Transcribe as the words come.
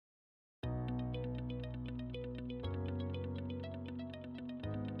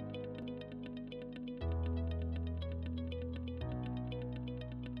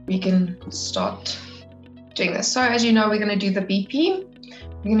we can start doing this. So as you know, we're going to do the BP.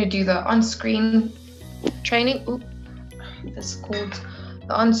 We're going to do the on-screen training. Ooh, this is called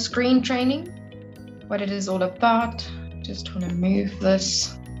the on-screen training. What it is all about. Just want to move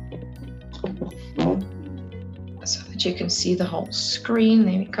this so that you can see the whole screen.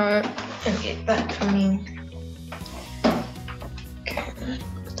 There we go. And get that for me. Okay.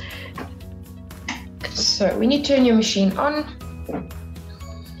 So when you turn your machine on,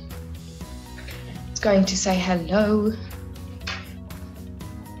 it's going to say hello.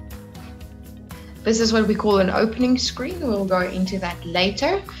 This is what we call an opening screen. We'll go into that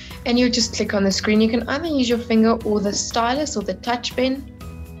later. And you just click on the screen. You can either use your finger or the stylus or the touch pen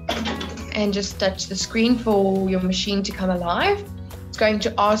and just touch the screen for your machine to come alive. It's going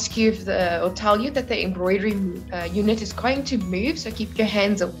to ask you or tell you that the embroidery unit is going to move. So keep your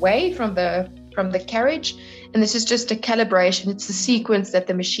hands away from the carriage. And this is just a calibration. It's the sequence that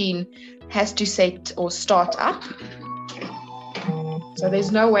the machine has to set or start up. So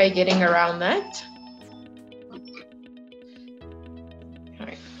there's no way getting around that.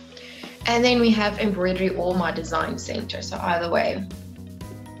 And then we have embroidery or my design center. So either way,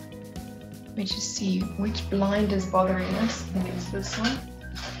 let me just see which blind is bothering us. I think it's this one.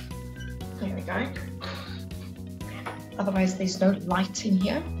 There we go. Otherwise, there's no light in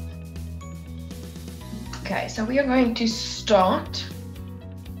here. Okay, so we are going to start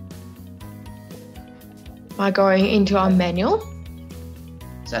by going into our manual.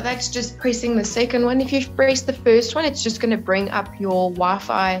 So that's just pressing the second one. If you've pressed the first one, it's just going to bring up your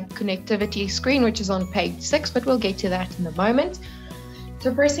Wi-Fi connectivity screen, which is on page 6, but we'll get to that in a moment.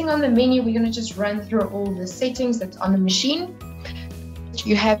 So pressing on the menu, we're going to just run through all the settings that's on the machine.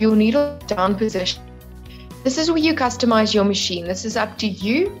 You have your needle down position. This is where you customize your machine. This is up to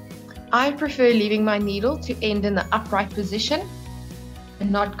you. I prefer leaving my needle to end in the upright position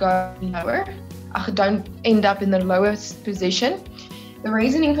and not go lower. I don't end up in the lowest position. The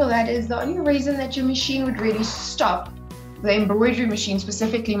reasoning for that is the only reason that your machine would really stop, the embroidery machine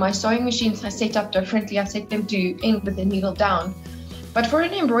specifically, my sewing machines are set up differently. I set them to end with the needle down. But for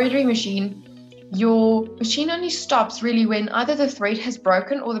an embroidery machine, your machine only stops really when either the thread has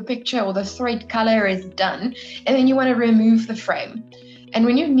broken or the picture or the thread color is done, and then you want to remove the frame. And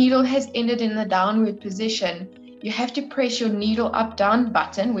when your needle has ended in the downward position, you have to press your needle up down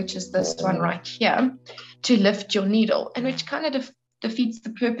button, which is this one right here, to lift your needle, and which kind of defeats the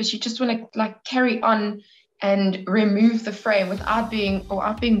purpose. You just want to carry on and remove the frame without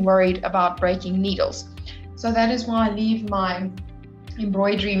being worried about breaking needles. So that is why I leave my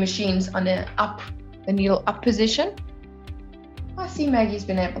embroidery machines on the needle up position. I see Maggie's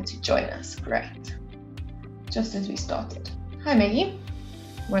been able to join us. Great. Just as we started. Hi Maggie.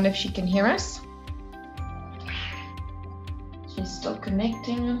 Wonder if she can hear us. She's still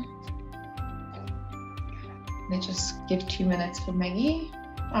connecting. Let's just give 2 minutes for Maggie.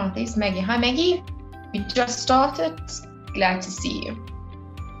 Oh, there's Maggie. Hi, Maggie. We just started. Glad to see you.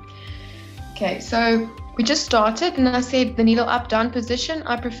 Okay, so we just started, and I said the needle up down position.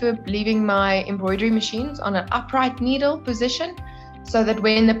 I prefer leaving my embroidery machines on an upright needle position so that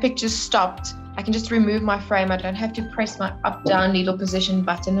when the picture's stopped, I can just remove my frame. I don't have to press my up down needle position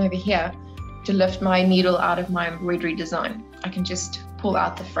button over here to lift my needle out of my embroidery design. I can just pull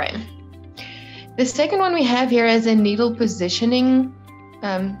out the frame. The second one we have here is a needle positioning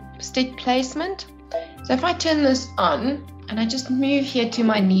stick placement. So if I turn this on and I just move here to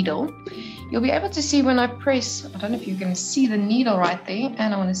my needle, you'll be able to see when I press, I don't know if you're going to see the needle right there,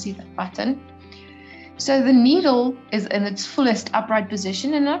 and I want to see that button. So the needle is in its fullest upright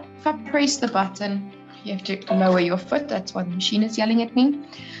position, and if I press the button, you have to lower your foot. That's why the machine is yelling at me.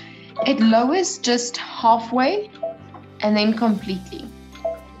 It lowers just halfway and then completely.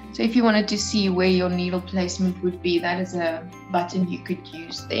 So if you wanted to see where your needle placement would be, that is a button you could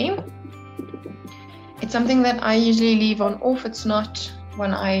use there. It's something that I usually leave on off. It's not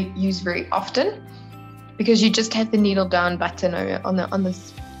one I use very often because you just have the needle down button on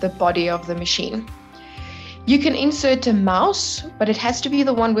the body of the machine. You can insert a mouse, but it has to be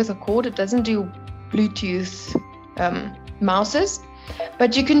the one with a cord. It doesn't do Bluetooth mouses,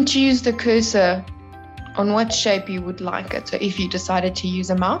 but you can choose the cursor on what shape you would like it. So if you decided to use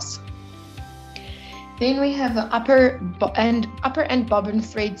a mouse. Then we have the upper and bobbin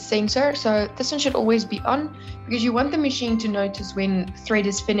thread sensor. So this one should always be on because you want the machine to notice when thread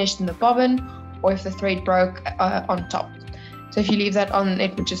is finished in the bobbin or if the thread broke on top. So if you leave that on,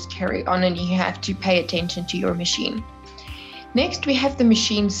 it would just carry on and you have to pay attention to your machine. Next, we have the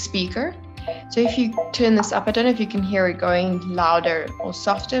machine speaker. So if you turn this up, I don't know if you can hear it going louder or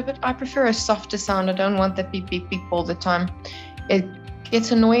softer, but I prefer a softer sound. I don't want that beep, beep, beep all the time. It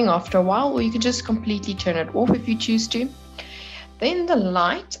gets annoying after a while, or you can just completely turn it off if you choose to. Then the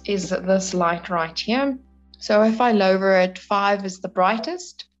light is this light right here. So if I lower it, 5 is the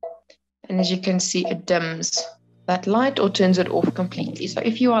brightest. And as you can see, it dims that light or turns it off completely. So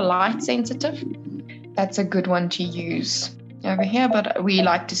if you are light sensitive, that's a good one to use over here, but we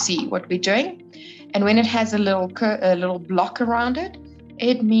like to see what we're doing. And when it has a little block around it,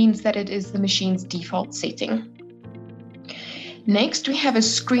 it means that it is the machine's default setting. Next, we have a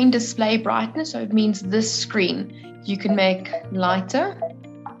screen display brightness. So it means this screen you can make lighter,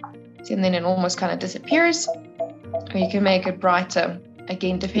 and then it almost kind of disappears, or you can make it brighter,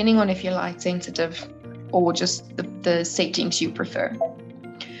 again, depending on if you're light sensitive or just the settings you prefer.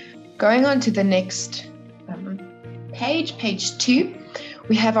 Going on to the next page 2,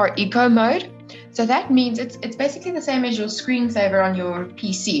 we have our eco mode. So that means it's basically the same as your screensaver on your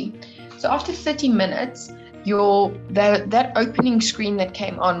PC. So after 30 minutes, that opening screen that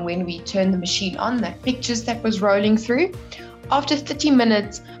came on when we turned the machine on, that pictures that was rolling through, after 30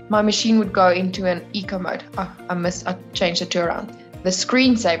 minutes, my machine would go into an eco mode. I changed the two around. The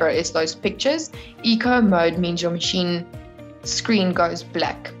screensaver is those pictures. Eco mode means your machine screen goes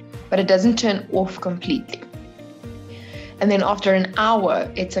black, but it doesn't turn off completely. And then after an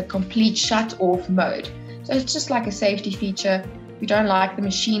hour, it's a complete shut off mode. So it's just like a safety feature. We don't like the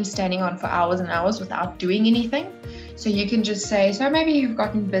machine standing on for hours and hours without doing anything. So you can just say, so maybe you've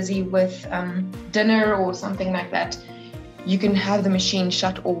gotten busy with dinner or something like that. You can have the machine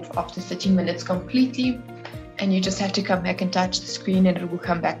shut off after 30 minutes completely, and you just have to come back and touch the screen and it will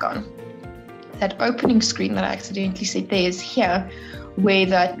come back on. That opening screen that I accidentally said there is here, where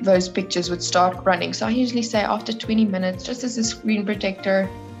those pictures would start running. So I usually say after 20 minutes, just as a screen protector,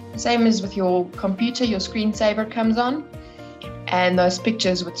 same as with your computer, your screensaver comes on and those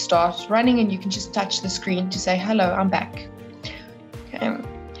pictures would start running, and you can just touch the screen to say, hello, I'm back. Okay.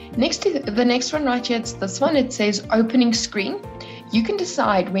 The next one right here, it's this one. It says opening screen. You can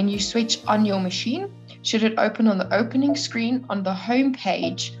decide when you switch on your machine, should it open on the opening screen, on the home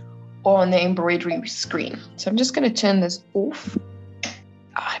page, or on the embroidery screen. So I'm just going to turn this off.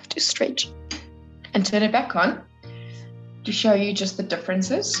 I have to stretch and turn it back on to show you just the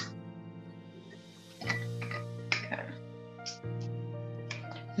differences. Okay.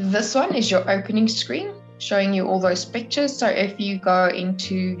 This one is your opening screen, showing you all those pictures. So if you go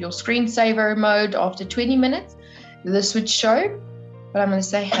into your screensaver mode after 20 minutes, this would show, but I'm going to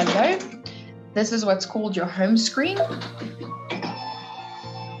say hello. This is what's called your home screen.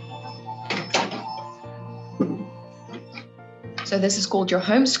 So this is called your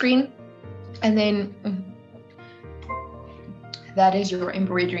home screen. And then that is your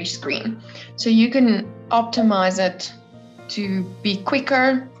embroidery screen. So you can optimize it to be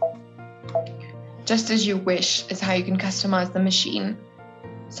quicker, just as you wish, is how you can customize the machine.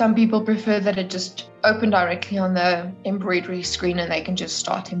 Some people prefer that it just open directly on the embroidery screen and they can just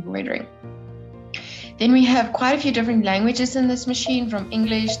start embroidering. Then we have quite a few different languages in this machine, from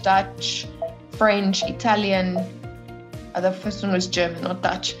English, Dutch, French, Italian. The first one was German, not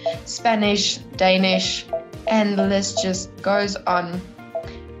Dutch. Spanish, Danish, and the list just goes on.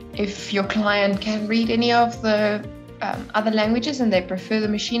 If your client can read any of the other languages and they prefer the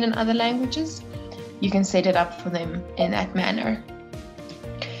machine in other languages, you can set it up for them in that manner.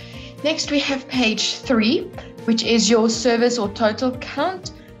 Next, we have page 3, which is your service or total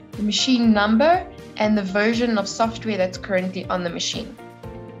count, the machine number, and the version of software that's currently on the machine.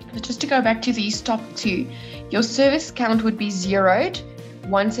 So just to go back to these top 2, your service count would be zeroed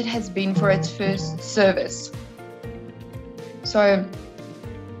once it has been for its first service. So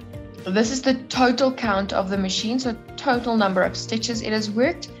this is the total count of the machine, so total number of stitches it has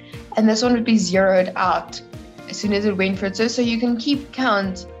worked, and this one would be zeroed out as soon as it went for its service. So you can keep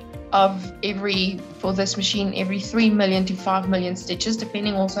count of for this machine, every 3 million to 5 million stitches,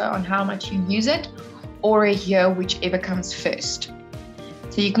 depending also on how much you use it, or a year, whichever comes first.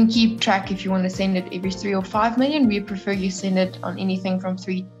 So you can keep track if you want to send it every 3 or 5 million. We prefer you send it on anything from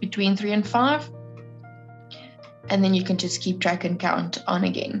between 3 and 5. And then you can just keep track and count on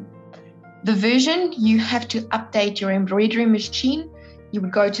again. The version, you have to update your embroidery machine. You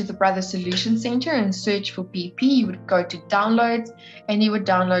would go to the Brother Solution Center and search for BP. You would go to downloads and you would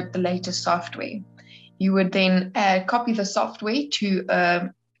download the latest software. You would then copy the software to a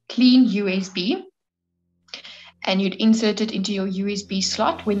clean USB, and you'd insert it into your USB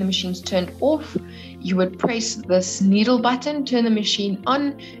slot. When the machine's turned off, you would press this needle button, turn the machine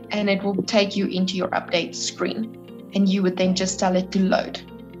on, and it will take you into your update screen. And you would then just tell it to load,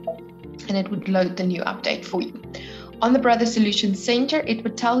 and it would load the new update for you. On the Brother Solution Center, it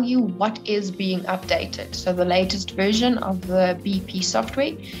would tell you what is being updated. So the latest version of the BP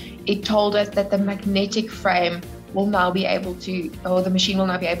software, it told us that the magnetic frame will now be able to, or the machine will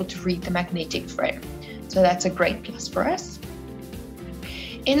now be able to read the magnetic frame. So that's a great plus for us.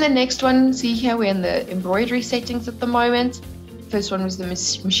 In the next one, see here, we're in the embroidery settings at the moment. First one was the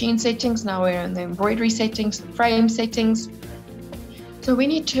machine settings. Now we're in the embroidery settings, the frame settings. So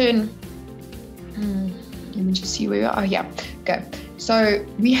when you turn, let me just see where we are. Oh yeah, okay. So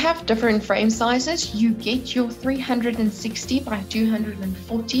we have different frame sizes. You get your 360 by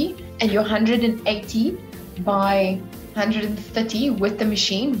 240 and your 180 by 130 with the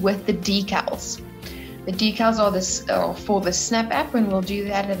machine with the decals. The decals are for the Snap app, and we'll do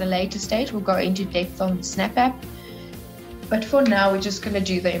that at a later stage. We'll go into depth on the Snap app. But for now, we're just going to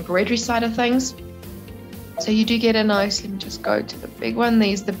do the embroidery side of things. So you do get a nice, let me just go to the big one.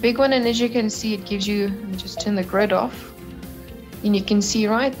 There's the big one, and as you can see, it gives you, let me just turn the grid off. And you can see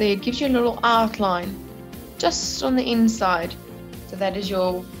right there, it gives you a little outline just on the inside. So that is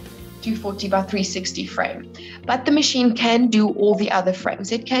your 240 by 360 frame. But the machine can do all the other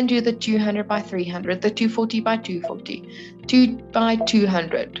frames. It can do the 200 by 300, the 240 by 240, 2 by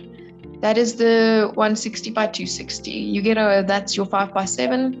 200. That is the 160 by 260. You get that's your 5 by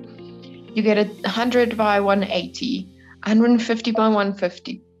 7. You get 100 by 180, 150 by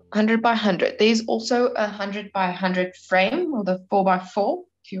 150, 100 by 100. There's also a 100 by 100 frame, or the 4 by 4,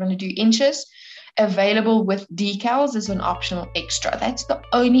 if you want to do inches, available with decals as an optional extra. That's the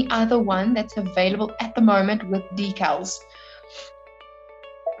only other one that's available at the moment with decals.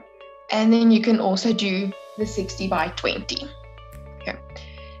 And then you can also do the 60 by 20. Okay.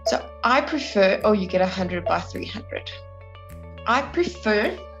 So I prefer, you get 100 by 300. I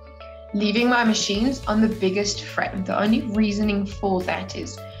prefer leaving my machines on the biggest frame. The only reasoning for that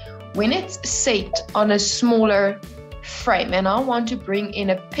is when it's set on a smaller frame and I want to bring in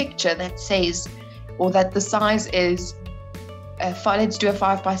a picture that says, or that the size is, let's do a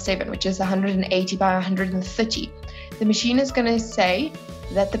 5 by 7, which is 180 by 130. The machine is going to say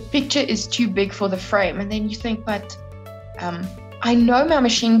that the picture is too big for the frame. And then you think, but I know my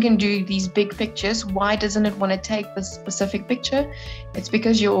machine can do these big pictures. Why doesn't it want to take this specific picture? It's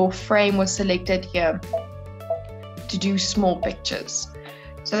because your frame was selected here to do small pictures.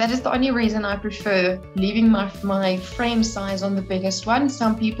 So that is the only reason I prefer leaving my frame size on the biggest one.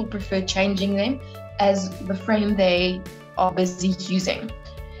 Some people prefer changing them as the frame they are busy using.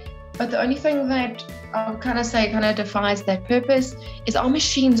 But the only thing that I'll kind of defies that purpose is our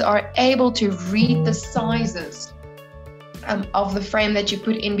machines are able to read the sizes of the frame that you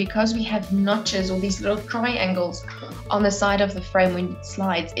put in, because we have notches or these little triangles on the side of the frame when it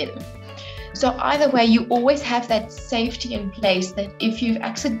slides in. So either way, you always have that safety in place that if you've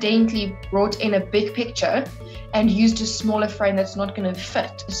accidentally brought in a big picture and used a smaller frame that's not going to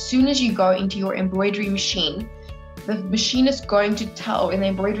fit, as soon as you go into your embroidery machine, the machine is going to tell, in the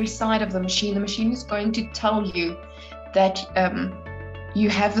embroidery side of the machine is going to tell you that you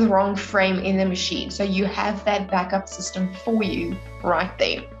have the wrong frame in the machine. So you have that backup system for you right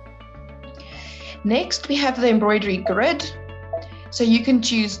there. Next, we have the embroidery grid. So you can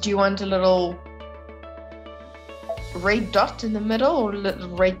choose, do you want a little red dot in the middle or a little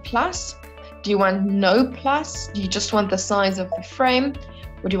red plus? Do you want no plus? Do you just want the size of the frame?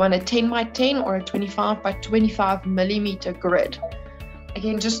 Or do you want a 10 by 10 or a 25 by 25 millimeter grid?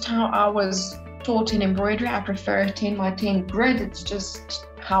 Again, just how I was taught in embroidery, I prefer a 10 by 10 grid. It's just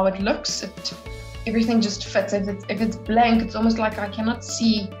how it looks. Everything just fits. If it's blank, it's almost like I cannot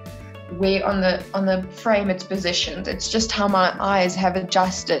see where on the frame it's positioned. It's just how my eyes have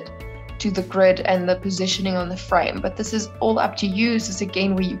adjusted to the grid and the positioning on the frame. But this is all up to you. This is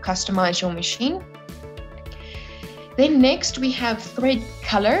again where you customize your machine. Then next we have thread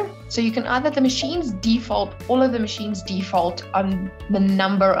color. So you can either, the machines default, all of the machines default on the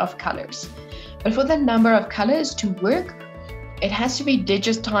number of colors. But for the number of colors to work, it has to be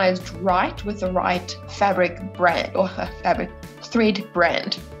digitized right with the right fabric brand or fabric thread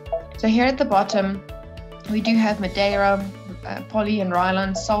brand. So here at the bottom, we do have Madeira, Poly and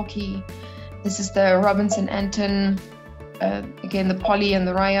Rylan, Sulky. This is the Robinson Anton, again the Poly and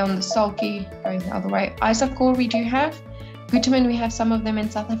the Rayon, the Sulky, going the other way. Isacor we do have. Gutermann, we have some of them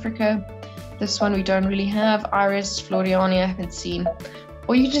in South Africa. This one we don't really have. Iris, Floriani, I haven't seen.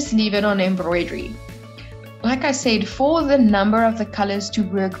 Or you just leave it on embroidery. Like I said, for the number of the colors to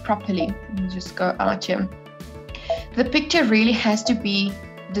work properly, let me just go out here. The picture really has to be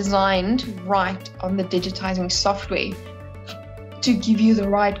designed right on the digitizing software to give you the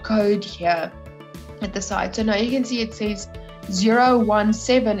right code here at the side. So now you can see it says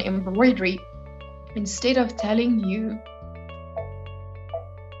 017 embroidery, instead of telling you,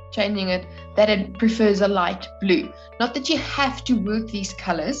 changing it, that it prefers a light blue. Not that you have to work these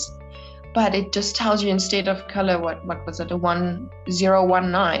colors, but it just tells you instead of color, what was it, a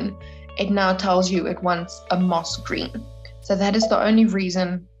 1019, it now tells you it wants a moss green. So that is the only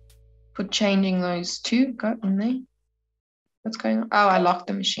reason for changing those two. Go in there. What's going on? Oh, I locked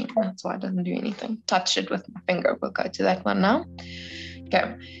the machine. That's why it doesn't do anything. Touch it with my finger. We'll go to that one now.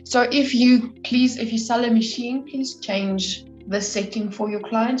 Okay. So if you sell a machine, please change the setting for your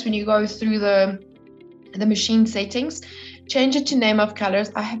clients. When you go through the machine settings, change it to name of colors.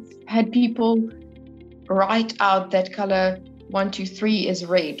 I have had people write out that color 123 is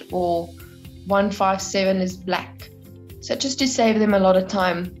red or 157 is black. So just to save them a lot of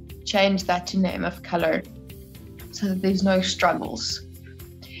time, change that to name of color so that there's no struggles.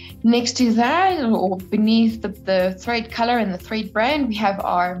 Next to that, or beneath the thread color and the thread brand, we have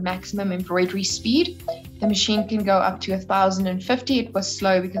our maximum embroidery speed. The machine can go up to 1050. It was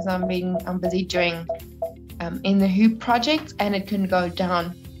slow because I'm busy doing in the hoop project, and it can go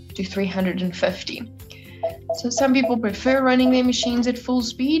down to 350. So some people prefer running their machines at full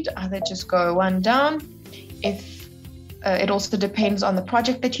speed. Either just go one down. If it also depends on the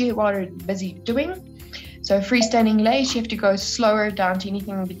project that you are busy doing. So freestanding lace, you have to go slower, down to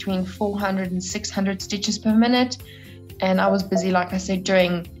anything between 400 and 600 stitches per minute. And I was busy, like I said,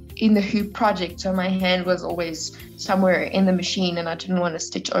 doing in the hoop project, so my hand was always somewhere in the machine and I didn't want to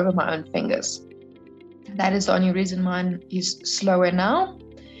stitch over my own fingers. That is the only reason mine is slower now.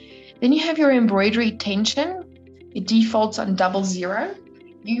 Then you have your embroidery tension. It defaults on 00.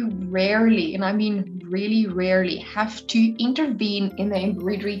 You rarely, and I mean really rarely, have to intervene in the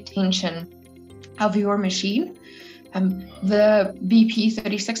embroidery tension of your machine. The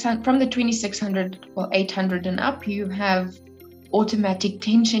BP3600, from the 2600 or 800 and up, you have automatic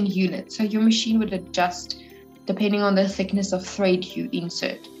tension units. So your machine would adjust depending on the thickness of thread you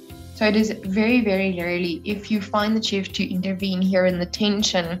insert. So it is very, very rarely, if you find that you have to intervene here in the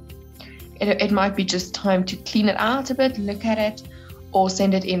tension, it might be just time to clean it out a bit, look at it, or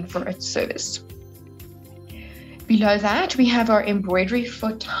send it in for its service. Below that, we have our embroidery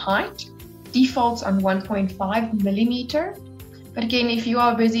foot height. Defaults on 1.5 millimeter. But again, if you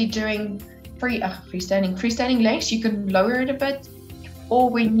are busy doing freestanding lace, you can lower it a bit. Or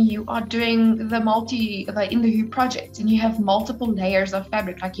when you are doing in the hoop project and you have multiple layers of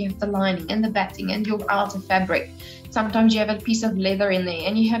fabric, like you have the lining and the batting and your outer fabric. Sometimes you have a piece of leather in there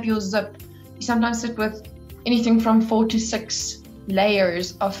and you have your zip. You sometimes sit with anything from 4 to 6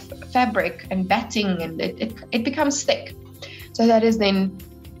 layers of fabric and batting, and it becomes thick. So that is then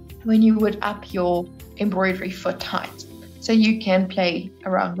when you would up your embroidery foot height. So you can play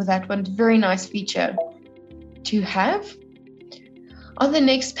around with that one. Very nice feature to have. On the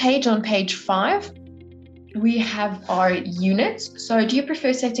next page, on page 5, we have our units. So do you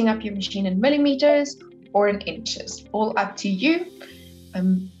prefer setting up your machine in millimeters or in inches? All up to you.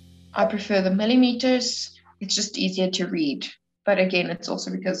 I prefer the millimeters. It's just easier to read. But again, it's also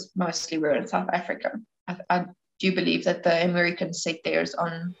because mostly we're in South Africa. I do believe that the Americans set theirs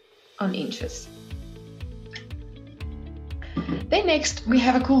on inches. Then next, we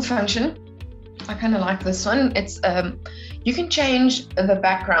have a cool function. I kind of like this one. It's you can change the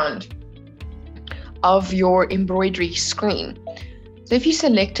background of your embroidery screen. So if you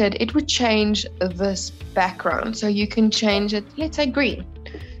select it, it would change this background. So you can change it, let's say green.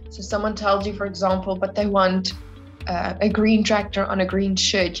 So someone tells you, for example, but they want a green tractor on a green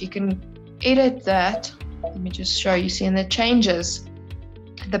shirt. You can edit that. Let me just show you. See, and it changes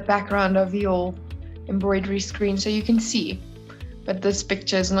the background of your embroidery screen so you can see. But this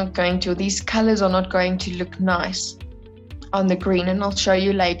picture is not going to, these colors are not going to look nice on the green. And I'll show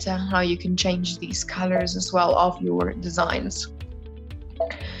you later how you can change these colors as well of your designs.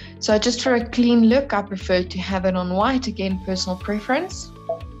 So just for a clean look, I prefer to have it on white. Again, personal preference.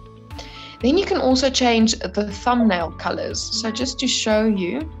 Then you can also change the thumbnail colors. So just to show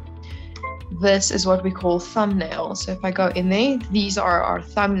you, this is what we call thumbnails. So if I go in there, these are our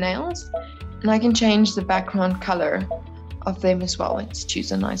thumbnails, and I can change the background color of them as well. Let's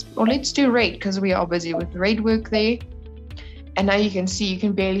choose a nice, or let's do red because we are busy with red work there. And now you can see, you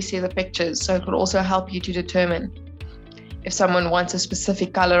can barely see the pictures. So it will also help you to determine if someone wants a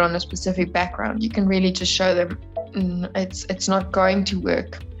specific color on a specific background. You can really just show them it's not going to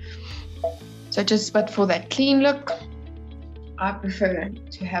work. So but for that clean look, I prefer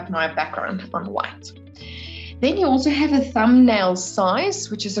to have my background on white. Then you also have a thumbnail size,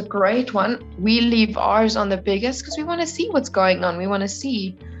 which is a great one. We leave ours on the biggest because we want to see what's going on. We want to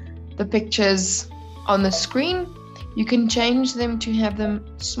see the pictures on the screen. You can change them to have them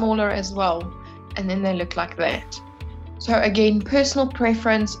smaller as well. and then they look like that. So again, personal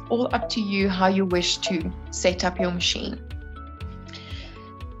preference, all up to you how you wish to set up your machine.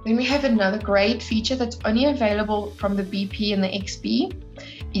 Then we have another great feature that's only available from the BP and the XP,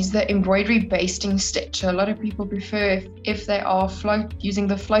 is the embroidery basting stitch. So a lot of people prefer, if they are using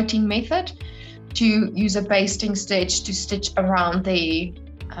the floating method, to use a basting stitch to stitch around the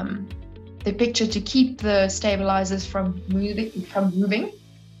picture to keep the stabilizers from moving.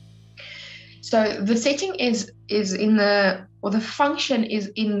 So the setting is in the function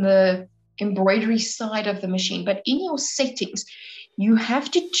is in the embroidery side of the machine, but in your settings, you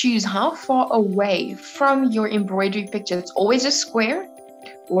have to choose how far away from your embroidery picture. It's always a square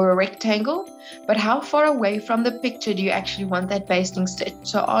or a rectangle, but how far away from the picture do you actually want that basting stitch?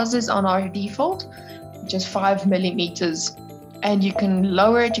 So ours is on our default, which is 5 millimeters, and you can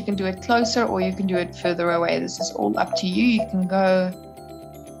lower it, you can do it closer, or you can do it further away. This is all up to you. You can go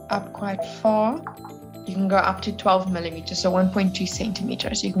up quite far. You can go up to 12 millimeters, so 1.2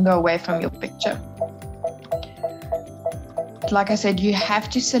 centimeters. You can go away from your picture. Like I said, you have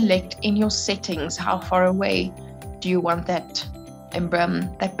to select in your settings how far away do you want that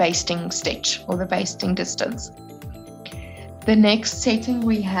basting stitch or the basting distance. The next setting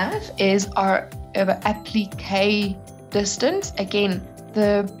we have is our applique distance. Again,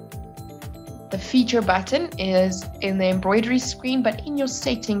 the feature button is in the embroidery screen, but in your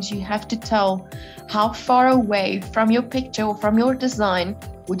settings you have to tell how far away from your picture or from your design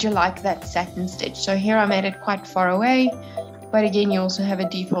would you like that satin stitch. So here I made it quite far away, but again, you also have a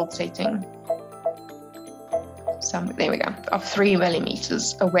default setting. There we go, of 3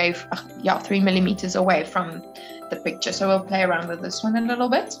 millimeters away. 3 millimeters away from the picture. So we'll play around with this one a little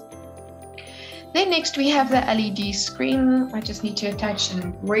bit. Then next we have the LED screen. I just need to attach an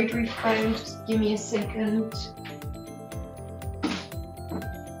embroidery frame. Just give me a second.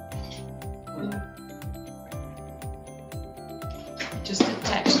 Just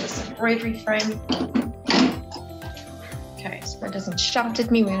attach this embroidery frame. Okay, so it doesn't shout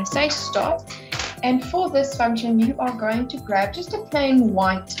at me when I say stop. And for this function, you are going to grab just a plain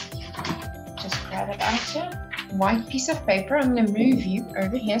white, just grab it out here, white piece of paper. I'm going to move you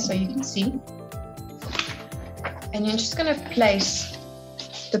over here so you can see. And you're just going to place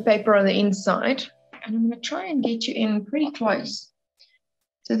the paper on the inside. And I'm going to try and get you in pretty close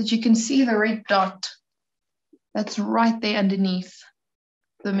so that you can see the red dot that's right there underneath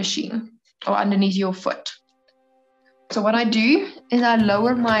the machine or underneath your foot. So what I do is I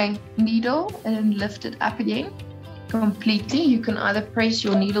lower my needle and lift it up again completely. You can either press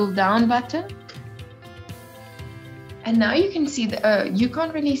your needle down button. And now you can see you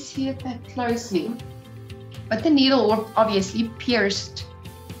can't really see it that closely, but the needle obviously pierced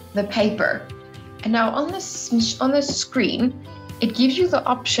the paper. And now on the screen, it gives you the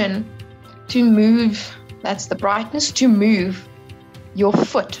option to move, that's the brightness, to move your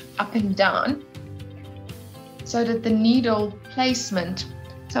foot up and down, so that the needle placement,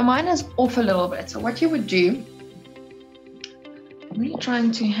 so mine is off a little bit. So what you would do, I'm really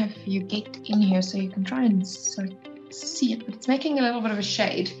trying to have you get in here so you can try and sort of see it, but it's making a little bit of a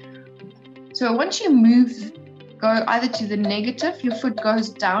shade. So once you move, go either to the negative, your foot goes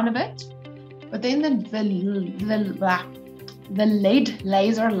down a bit, but then the LED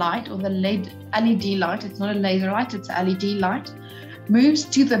laser light, or the LED light, it's not a laser light, it's an LED light, moves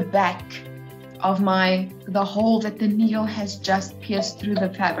to the back of the hole that the needle has just pierced through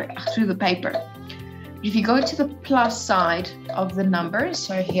the fabric, through the paper. If you go to the plus side of the numbers,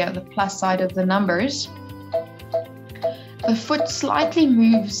 so here, the plus side of the numbers, the foot slightly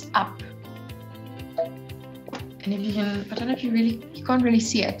moves up. And if you can, I don't know if you can't really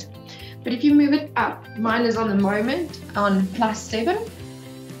see it, but if you move it up, mine is on the moment on +7,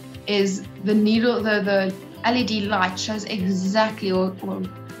 is the needle, the LED light shows exactly or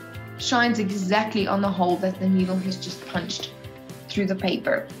shines exactly on the hole that the needle has just punched through the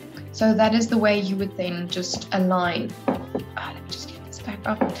paper. So that is the way you would then just align, let me just get this back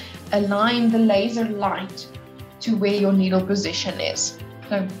up, align the laser light to where your needle position is.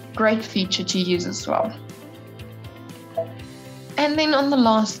 So great feature to use as well. And then on the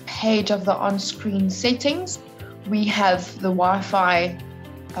last page of the on-screen settings, we have the Wi-Fi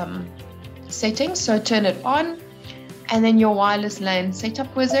settings. So turn it on, and then your wireless LAN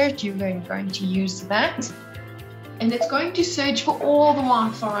setup wizard, you're going to use that. And it's going to search for all the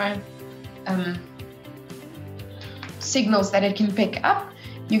Wi-Fi signals that it can pick up.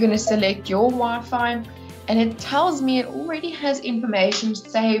 You're going to select your Wi-Fi, and it tells me it already has information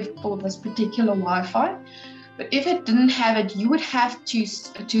saved for this particular Wi-Fi. But if it didn't have it, you would have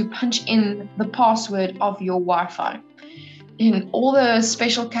to punch in the password of your Wi-Fi. in all the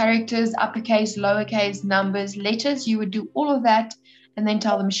special characters, uppercase, lowercase, numbers, letters, you would do all of that and then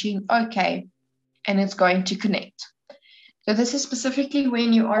tell the machine, okay, and it's going to connect. So this is specifically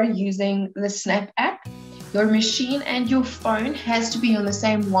when you are using the Snap app. Your machine and your phone has to be on the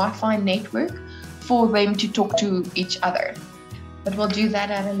same Wi-Fi network for them to talk to each other. But we'll do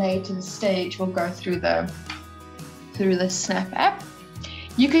that at a later stage. We'll go through the Snap app.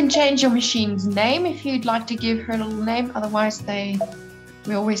 You can change your machine's name if you'd like to give her a little name. Otherwise,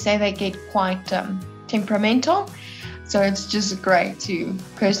 we always say they get quite temperamental. So it's just great to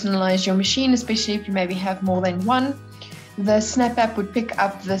personalize your machine, especially if you maybe have more than one. The Snap app would pick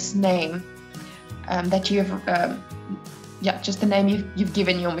up this name that you have, just the name you've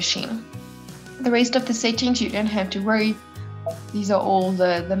given your machine. The rest of the settings, you don't have to worry. These are all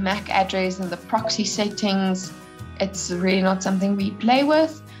the MAC address and the proxy settings. It's really not something we play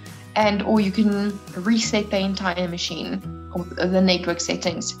with. Or you can reset the entire machine or the network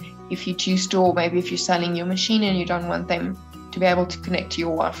settings if you choose to, or maybe if you're selling your machine and you don't want them to be able to connect to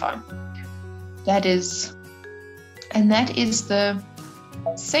your Wi-Fi. That is the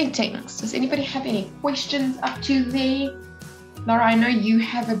settings. Does anybody have any questions up to there? Laura, I know you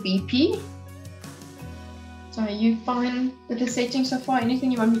have a BP. So are you fine with the settings so far?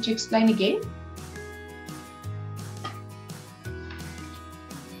 Anything you want me to explain again?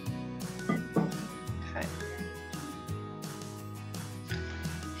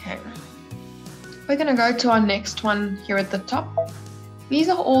 Okay. We're going to go to our next one here at the top. These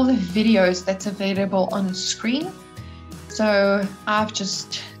are all the videos that's available on screen. So I've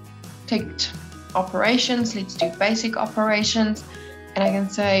just ticked operations. Let's do basic operations. And I can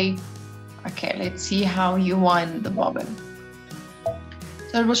say, okay, let's see how you wind the bobbin.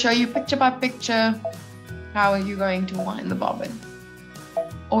 So it will show you picture by picture how are you going to wind the bobbin.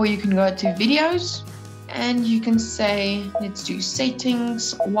 Or you can go to videos and you can say, let's do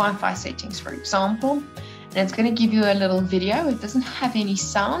settings, Wi-Fi settings, for example. And it's going to give you a little video. It doesn't have any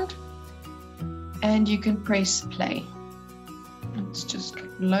sound. And you can press play. It's just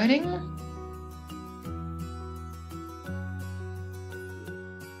loading.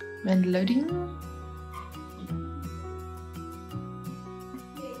 And loading.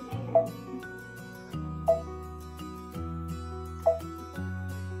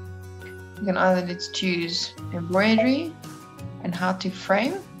 You can either let's choose embroidery and how to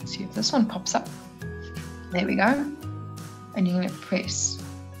frame. Let's see if this one pops up. There we go. And you're going to press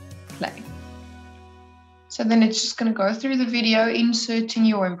play. So then it's just going to go through the video, inserting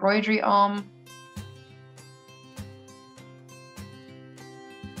your embroidery arm.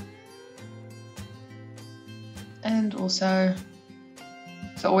 And also,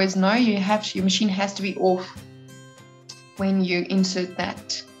 so always know your machine has to be off when you insert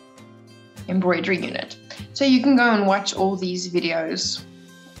that embroidery unit. So you can go and watch all these videos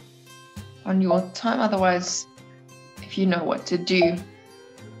on your time. Otherwise, if you know what to do,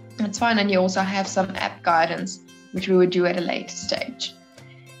 that's fine. And you also have some app guidance, which we would do at a later stage.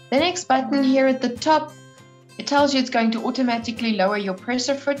 The next button here at the top, it tells you it's going to automatically lower your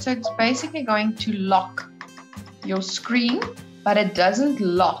pressure foot. So it's basically going to lock your screen, but it doesn't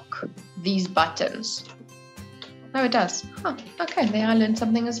lock these buttons. No, it does. Oh, okay, there I learned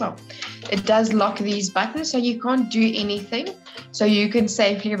something as well. It does lock these buttons, so you can't do anything. So you can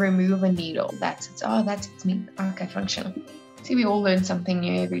safely remove a needle. That's it. Oh, that's its okay function. See, we all learn something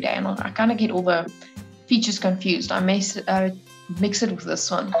new every day, and I kind of get all the features confused. I mix it with this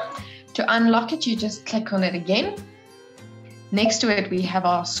one. To unlock it, you just click on it again. Next to it, we have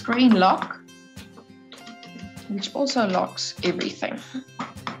our screen lock, which also locks everything.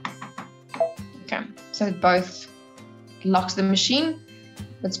 Okay, so it both locks the machine,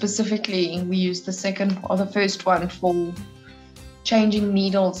 but specifically we use the second or the first one for changing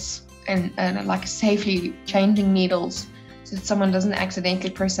needles and like safely changing needles so that someone doesn't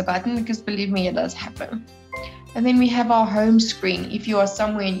accidentally press a button, because believe me, it does happen. And then we have our home screen. If you are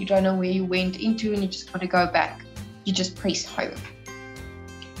somewhere and you don't know where you went into and you just want to go back, you just press home.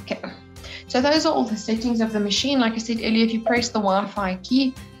 Okay. So those are all the settings of the machine. Like I said earlier, if you press the Wi-Fi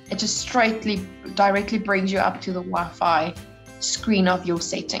key, it just directly brings you up to the Wi-Fi screen of your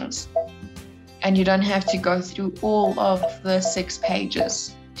settings. And you don't have to go through all of the 6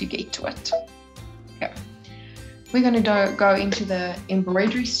 pages to get to it. Okay. We're going to go into the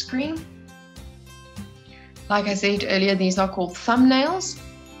embroidery screen. Like I said earlier, these are called thumbnails.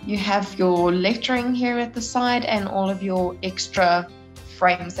 You have your lettering here at the side and all of your extra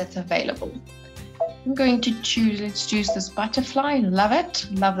frames that's available. I'm going to let's choose this butterfly. Love it.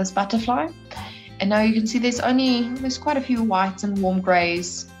 Love this butterfly. And now you can see there's quite a few whites and warm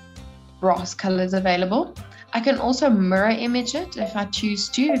grays, brass colors available. I can also mirror image it if I choose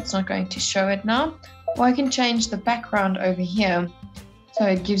to. It's not going to show it now. Or I can change the background over here. So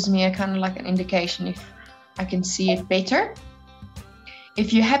it gives me a kind of like an indication if I can see it better.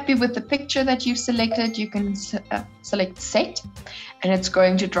 If you're happy with the picture that you've selected, you can select set, and it's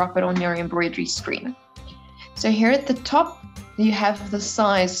going to drop it on your embroidery screen. So here at the top, you have the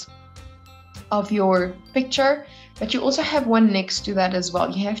size of your picture, but you also have one next to that as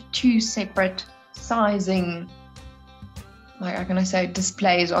well. You have two separate sizing, like how can I say,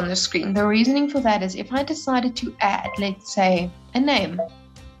 displays on the screen. The reasoning for that is if I decided to add, let's say, a name.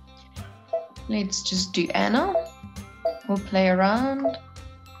 Let's just do Anna. We'll play around.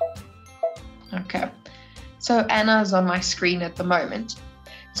 Okay, so Anna is on my screen at the moment.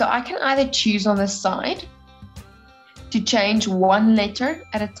 So I can either choose on the side to change one letter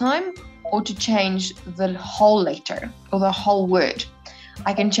at a time, or to change the whole letter or the whole word.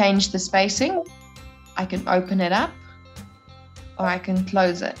 I can change the spacing, I can open it up, or I can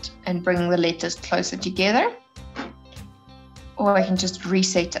close it and bring the letters closer together, or I can just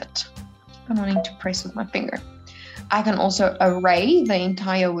reset it. I'm wanting to press with my finger. I can also array the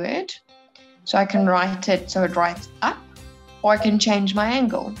entire word, so I can write it so it writes up, or I can change my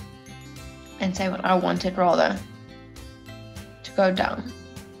angle and say what I want it rather to go down.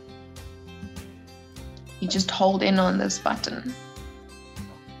 You just hold in on this button.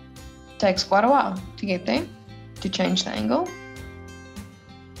 It takes quite a while to get there, to change the angle.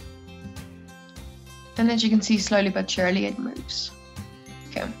 And as you can see, slowly but surely it moves.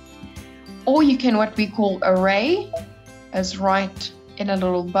 Okay. Or you can, what we call array, is right in a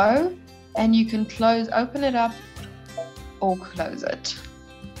little bow, and you can open it up or close it.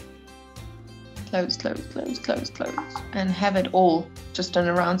 Close, close, close, close, close, and have it all just in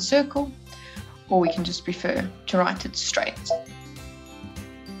a round circle. Or we can just prefer to write it straight.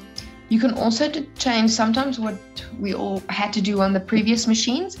 You can also change sometimes what we all had to do on the previous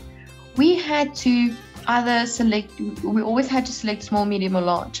machines. We had to either select, we always had to select small, medium or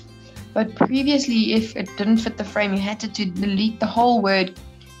large. But previously, if it didn't fit the frame, you had to delete the whole word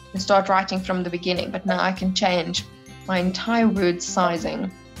and start writing from the beginning. But now I can change my entire word sizing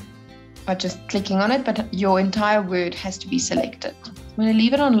by just clicking on it, but your entire word has to be selected. I'm going to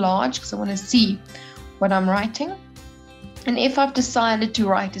leave it on large because I want to see what I'm writing. And if I've decided to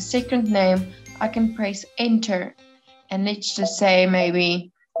write a second name, I can press enter. And let's just say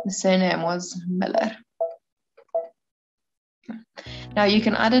maybe the surname was Miller. Now you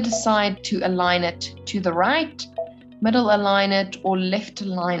can either decide to align it to the right, middle align it, or left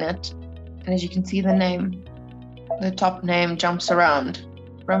align it. And as you can see, the name, the top name jumps around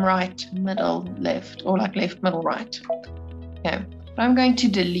from right, middle, left, or like left, middle, right. Okay. But I'm going to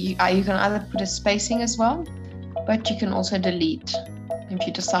delete. You can either put a spacing as well, but you can also delete if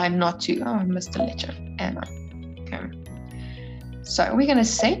you decide not to. Oh, I missed a letter. Anna. Okay. So we're going to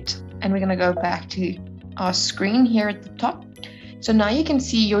set, and we're going to go back to our screen here at the top. So now you can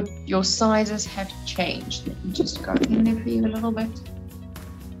see your sizes have changed. Let me just go in there for you a little bit.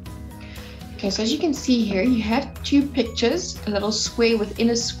 Okay, so as you can see here, you have two pictures, a little square within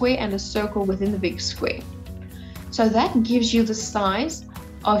a square and a circle within the big square. So that gives you the size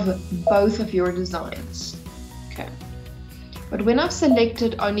of both of your designs. Okay. But when I've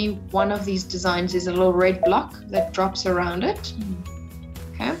selected only one of these designs, there's a little red block that drops around it.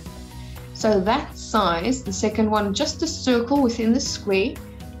 Okay. So that size, the second one, just a circle within the square,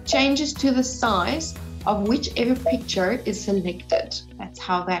 changes to the size of whichever picture is selected. That's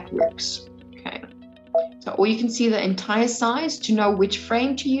how that works. Okay. So, or you can see the entire size to know which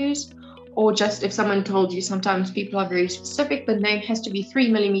frame to use. Or just if someone told you, sometimes people are very specific, the name has to be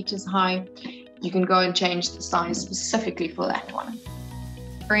 3 millimeters high, you can go and change the size specifically for that one.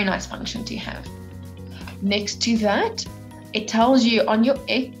 Very nice function to have. Next to that, it tells you on your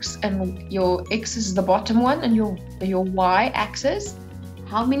X, and your X is the bottom one, and your Y axis,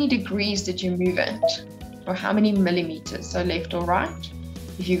 how many degrees did you move it? Or how many millimeters, so left or right.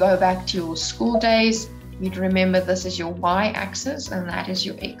 If you go back to your school days, you'd remember this is your Y axis and that is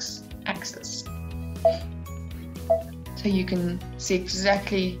your X axis. So you can see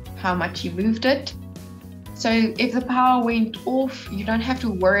exactly how much you moved it. So if the power went off, you don't have to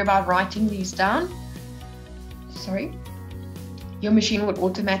worry about writing these down. Sorry. Your machine would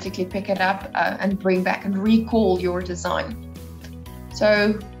automatically pick it up and bring back and recall your design.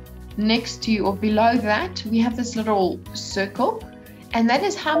 So next to or below that, we have this little circle, and that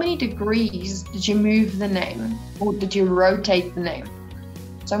is how many degrees did you move the name, or did you rotate the name.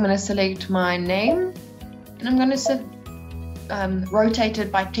 So I'm going to select my name, and I'm going to rotate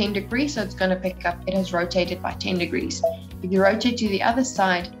it by 10 degrees, so it's going to pick up, it has rotated by 10 degrees. If you rotate to the other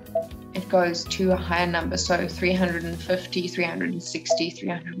side, it goes to a higher number. So 350, 360,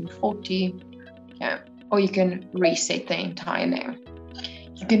 340. Yeah. Or you can reset the entire name.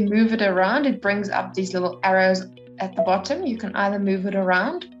 You can move it around. It brings up these little arrows at the bottom. You can either move it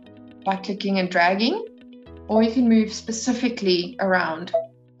around by clicking and dragging, or you can move specifically around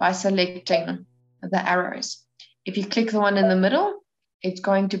by selecting the arrows. If you click the one in the middle, it's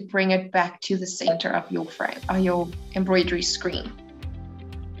going to bring it back to the center of your frame, or your embroidery screen.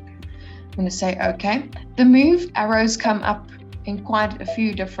 I'm going to say OK. The move arrows come up in quite a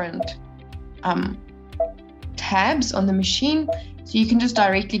few different tabs on the machine. So you can just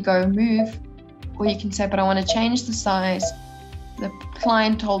directly go move, or you can say, but I want to change the size. The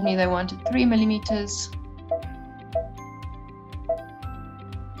client told me they wanted 3 millimeters.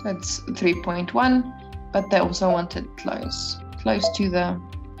 That's 3.1, but they also wanted close to the,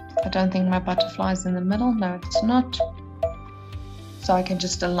 I don't think my butterfly's in the middle. No, it's not. So I can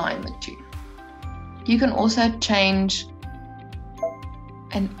just align the two. You can also change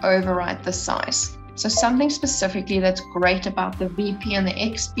and override the size. So something specifically that's great about the VP and the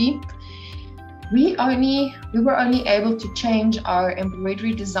XP, we were only able to change our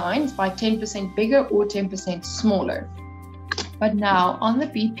embroidery designs by 10% bigger or 10% smaller. But now on the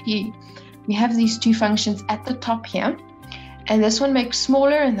BP, we have these two functions at the top here, and this one makes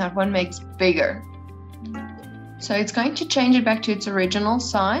smaller and that one makes bigger. So it's going to change it back to its original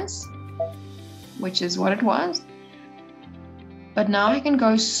size, which is what it was. But now I can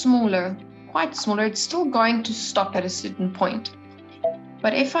go smaller, quite smaller. It's still going to stop at a certain point.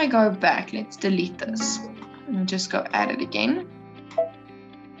 But if I go back, let's delete this and just go add it again.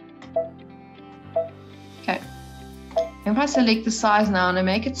 Okay. If I select the size now and I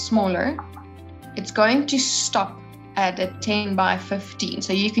make it smaller, it's going to stop at a 10 by 15.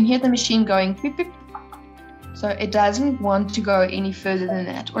 So you can hear the machine going beep, beep. So it doesn't want to go any further than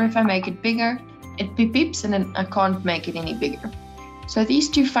that. Or if I make it bigger, it beep beeps and then I can't make it any bigger. So these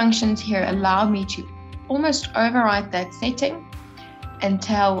two functions here allow me to almost override that setting and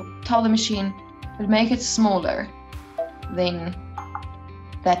tell the machine to make it smaller than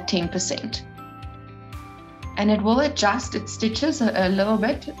that 10%. And it will adjust its stitches a little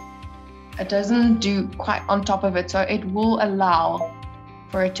bit. It doesn't do quite on top of it, so it will allow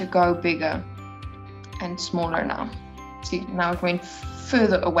for it to go bigger and smaller now. See, now it went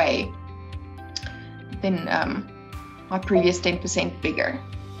further away than my previous 10% bigger.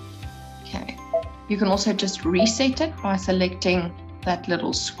 Okay. You can also just reset it by selecting that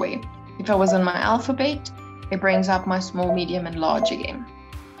little square. If I was on my alphabet, it brings up my small, medium, and large again.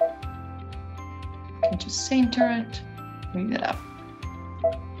 I can just center it, move it up,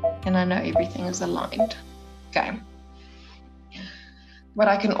 and I know everything is aligned. Okay. What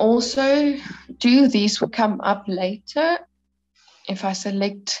I can also do, these will come up later if I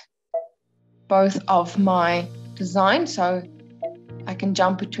select both of my designs. So I can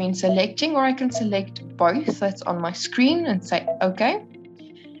jump between selecting, or I can select both that's on my screen and say, okay.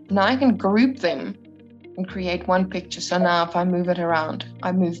 Now I can group them and create one picture. So now if I move it around,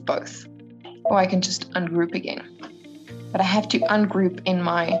 I move both. Or I can just ungroup again. But I have to ungroup in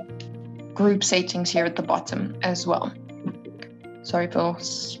my group settings here at the bottom as well. Sorry for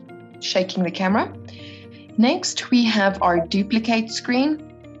shaking the camera. Next, we have our duplicate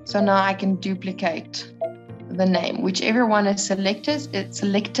screen. So now I can duplicate the name. Whichever one is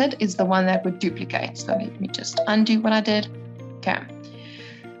selected is the one that would duplicate. So let me just undo what I did. Okay.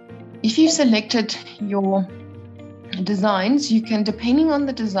 If you selected your designs, you can, depending on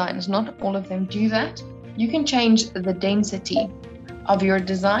the designs, not all of them do that, you can change the density of your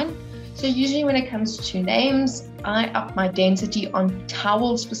design. So usually when it comes to names, I up my density on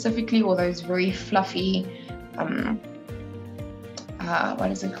towels specifically, or those very fluffy,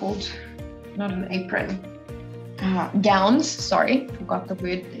 what is it called? Not an apron. Gowns, sorry, forgot the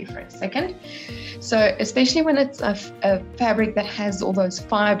word there for a second. So especially when it's a fabric that has all those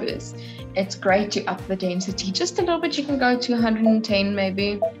fibers, it's great to up the density just a little bit. You can go to 110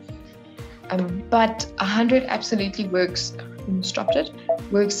 maybe, but 100 absolutely works. Stopped it,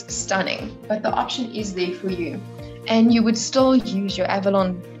 works stunning. But the option is there for you, and you would still use your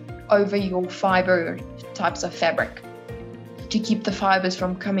Avalon over your fiber types of fabric to keep the fibers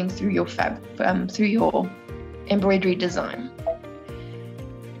from coming through your through your embroidery design.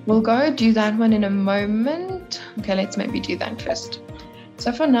 We'll go do that one in a moment. Okay, let's maybe do that first.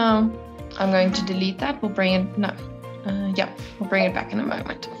 So for now, I'm going to delete that. We'll bring it, we'll bring it back in a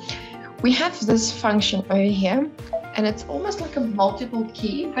moment. We have this function over here, and it's almost like a multiple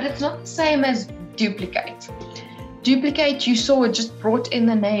key, but it's not the same as duplicate. Duplicate, you saw it just brought in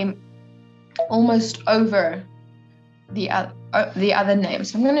the name almost over the the other name.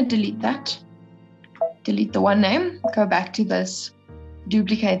 So I'm going to delete that. Delete the one name. Go back to this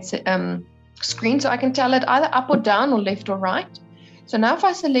duplicate screen so I can tell it either up or down or left or right. So now if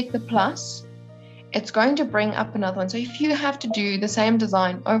I select the plus, it's going to bring up another one. So if you have to do the same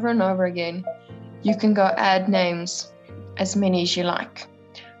design over and over again, you can go add names as many as you like.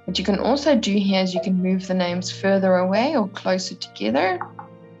 What you can also do here is you can move the names further away or closer together,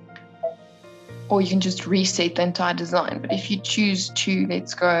 or you can just reset the entire design. But if you choose to,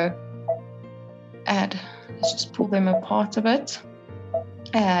 let's go add, let's just pull them apart a bit.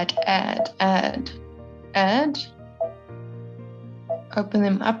 Add, open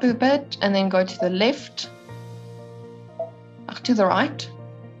them up a bit, and then go to the left, to the right.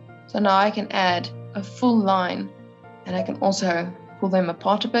 So now I can add a full line, and I can also pull them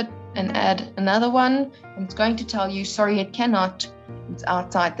apart a bit and add another one. And it's going to tell you, sorry, it cannot, it's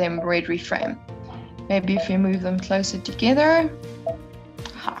outside the embroidery frame. Maybe if you move them closer together,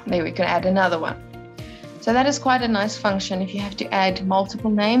 there we can add another one. So that is quite a nice function if you have to add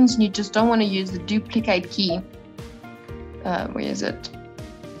multiple names and you just don't want to use the duplicate key. Where is it?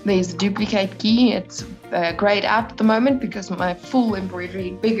 There's the duplicate key. It's grayed out at the moment because my full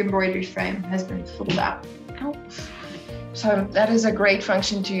embroidery, big embroidery frame has been filled up. Ow. So that is a great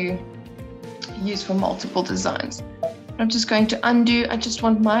function to use for multiple designs. I'm just going to undo. I just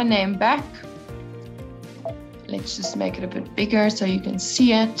want my name back. Let's just make it a bit bigger so you can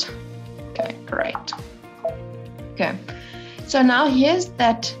see it. Okay, great. Okay, so now here's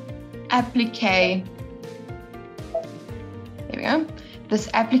that applique. There we go. This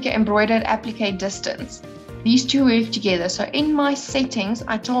applique, embroidered applique distance. These two work together. So in my settings,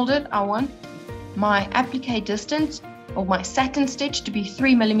 I told it I want my applique distance or my satin stitch to be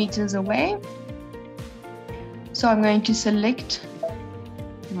 3 millimeters away. So I'm going to select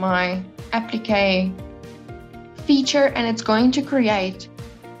my applique feature and it's going to create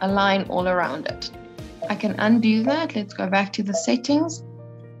a line all around it. I can undo that. Let's go back to the settings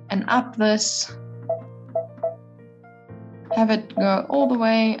and up this. Have it go all the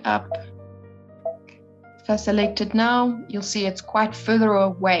way up. If I select it now, you'll see it's quite further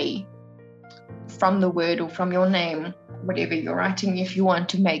away from the word or from your name, whatever you're writing, if you want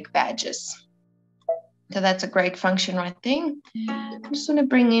to make badges. So that's a great function right there. I'm just going to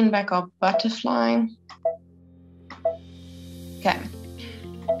bring in back our butterfly. Okay,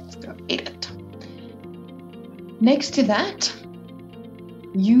 let's go edit. Next to that,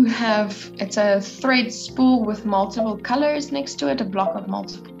 you have, it's a thread spool with multiple colors next to it, a block of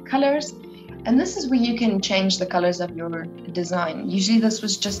multiple colors. And this is where you can change the colors of your design. Usually this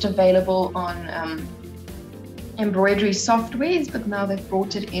was just available on embroidery softwares, but now they've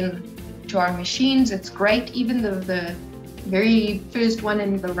brought it in to our machines. It's great. Even the very first one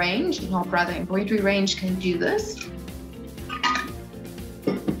in the range, our Brother embroidery range, can do this.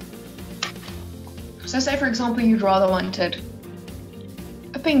 So say for example you'd rather wanted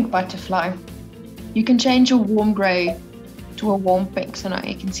a pink butterfly. You can change your warm gray to a warm pink. So now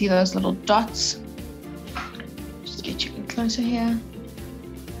you can see those little dots. Just get you in closer here.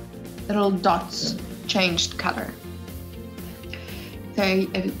 The little dots changed color. So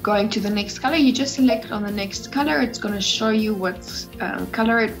going to the next color, you just select on the next color. It's going to show you what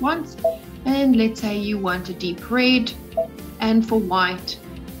color it wants. And let's say you want a deep red, and for white,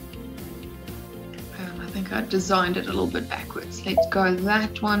 I think I designed it a little bit backwards. Let's go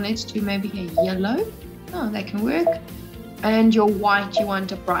that one. Let's do maybe a yellow. Oh, that can work. And your white, you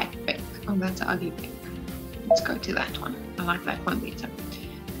want a bright pink. Oh, that's an ugly pink. Let's go to that one. I like that one better.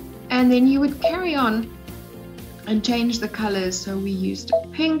 And then you would carry on and change the colors. So we used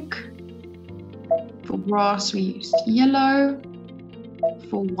pink. For brass, we used yellow.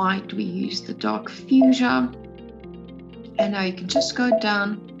 For white, we used the dark fuchsia. And now you can just go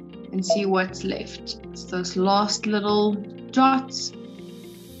down and see what's left. It's those last little dots.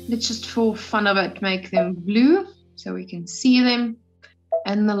 Let's just, for fun of it, make them blue so we can see them.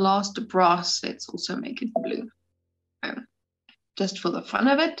 And the last brass, let's also make it blue. Just for the fun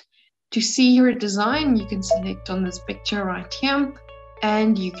of it. To see your design, you can select on this picture right here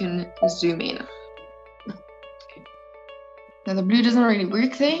and you can zoom in. Now the blue doesn't really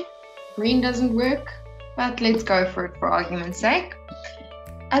work there. Green doesn't work, but let's go for it for argument's sake.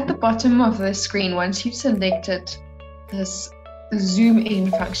 At the bottom of the screen, once you've selected this zoom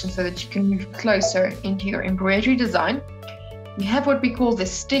in function so that you can move closer into your embroidery design, you have what we call the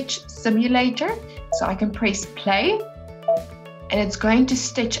stitch simulator. So I can press play and it's going to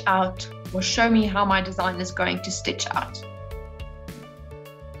stitch out or show me how my design is going to stitch out.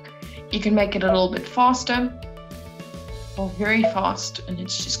 You can make it a little bit faster or very fast, and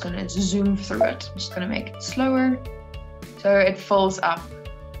it's just going to zoom through it. I'm just going to make it slower So it fills up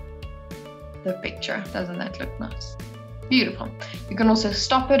the picture. Doesn't that look nice? Beautiful. You can also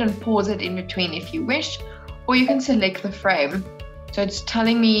stop it and pause it in between if you wish, or you can select the frame. So it's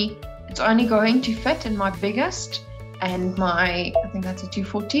telling me it's only going to fit in my biggest and my, I think that's a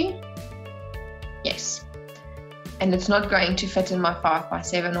 240. Yes. And it's not going to fit in my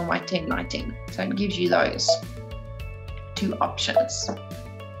 5x7 or my 10x10. So it gives you those two options.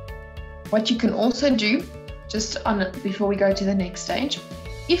 What you can also do, just on it before we go to the next stage,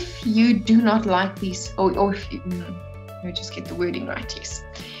 if you do not like these, or if you, let me just get the wording right, yes.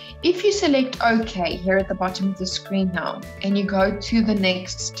 If you select OK here at the bottom of the screen now, and you go to the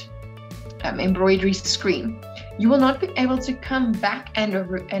next embroidery screen, you will not be able to come back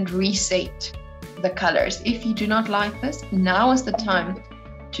and reset the colors. If you do not like this, now is the time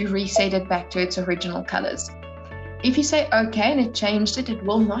to reset it back to its original colors. If you say OK and it changed it, it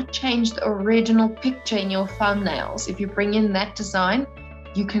will not change the original picture in your thumbnails. If you bring in that design,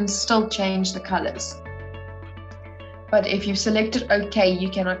 you can still change the colors. But if you've selected OK, you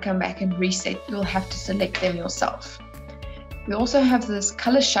cannot come back and reset. You'll have to select them yourself. We also have this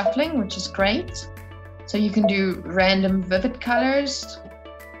color shuffling, which is great. So you can do random vivid colors.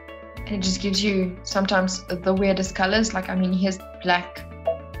 And it just gives you sometimes the weirdest colors. Like, I mean, here's black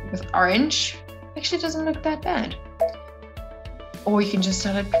with orange. Actually, it doesn't look that bad. Or you can just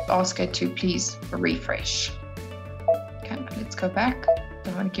ask it to please refresh. Okay, let's go back.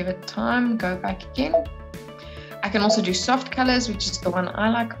 I want to give it time. Go back again. I can also do soft colors, which is the one I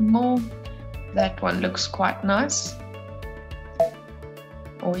like more. That one looks quite nice.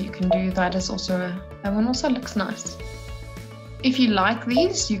 Or you can do that as also, that one also looks nice. If you like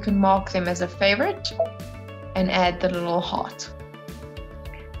these, you can mark them as a favorite and add the little heart.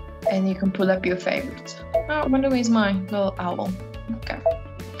 And you can pull up your favorites. Oh, I wonder where's my little owl. Okay.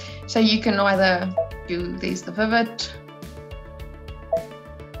 So you can either do these, the vivid,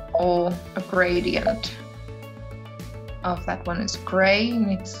 or a gradient. Of that one is gray.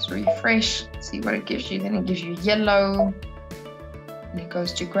 Let's refresh, see what it gives you. Then it gives you yellow, and it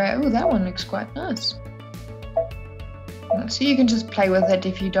goes to gray. Oh, that one looks quite nice. So you can just play with it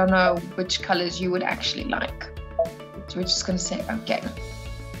if you don't know which colors you would actually like. So we're just going to say OK.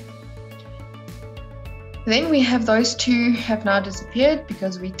 Then we have those two have now disappeared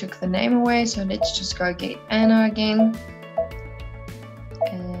because we took the name away. So let's just go get Anna again.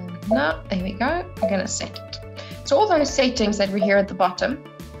 And now, there we go. We're going to set it. So all those settings that were here at the bottom,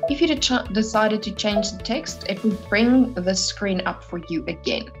 if you decided to change the text, it would bring the screen up for you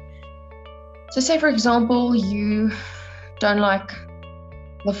again. So say, for example, you don't like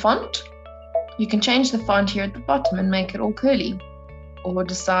the font, you can change the font here at the bottom and make it all curly. Or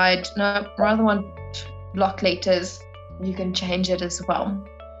decide, no, rather want block letters, you can change it as well.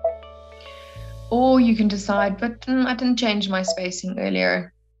 Or you can decide, but I didn't change my spacing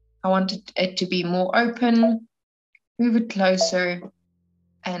earlier. I wanted it to be more open. Move it closer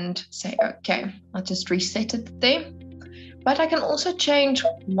and say OK. I'll just reset it there. But I can also change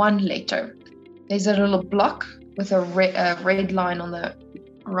one letter. There's a little block with a red line on the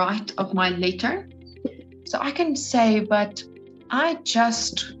right of my letter. So I can say, but I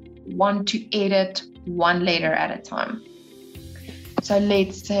just want to edit one letter at a time. So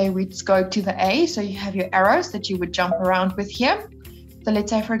let's say we go to the A. So you have your arrows that you would jump around with here. So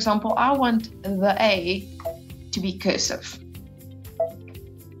let's say, for example, I want the A to be cursive.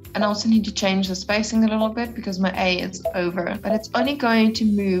 And I also need to change the spacing a little bit because my A is over, but it's only going to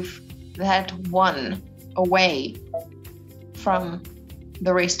move that one away from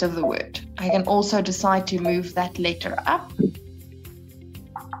the rest of the word. I can also decide to move that letter up,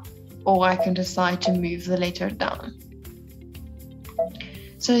 or I can decide to move the letter down.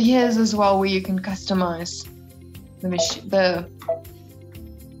 So here's as well where you can customize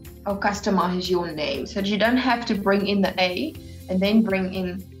customize your name, so that you don't have to bring in the A and then bring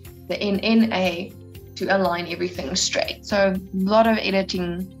in the NNA to align everything straight. So a lot of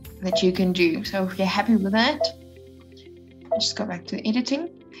editing that you can do. So if you're happy with that, just go back to editing.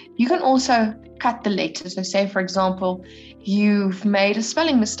 You can also cut the letters. So say, for example, you've made a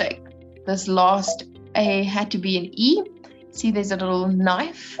spelling mistake. This last A had to be an E. See, there's a little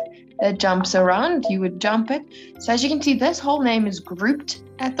knife that jumps around. You would jump it. So as you can see, this whole name is grouped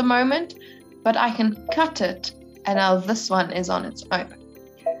at the moment, but I can cut it, and now this one is on its own.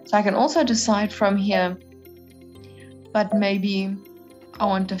 So I can also decide from here, but maybe I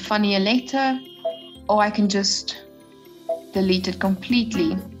want a funnier letter, or I can just delete it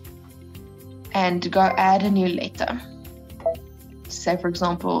completely and go add a new letter. Say, for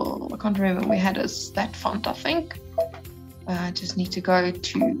example, I can't remember, we had that font, I think. I just need to go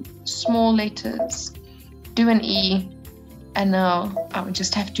to small letters, do an E, And now I would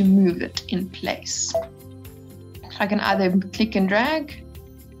just have to move it in place. I can either click and drag,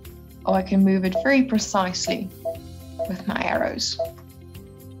 or I can move it very precisely with my arrows.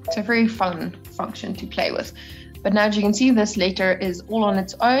 It's a very fun function to play with. But now as you can see, this letter is all on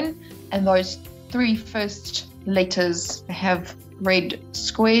its own, and those three first letters have red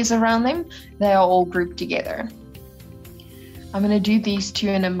squares around them. They are all grouped together. I'm going to do these two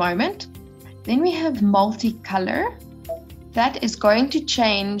in a moment. Then we have multicolor. That is going to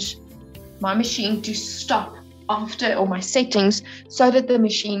change my machine to stop after, or my settings, so that the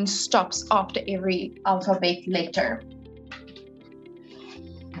machine stops after every alphabet letter.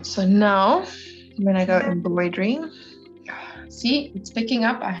 So now when I go embroidery, see, it's picking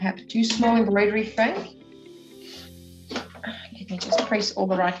up. I have two small embroidery frames. Let me just press all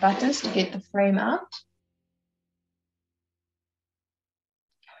the right buttons to get the frame out.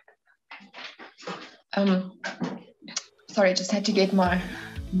 Sorry, I just had to get my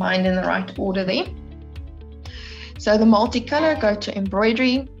mind in the right order there. So the multicolor, go to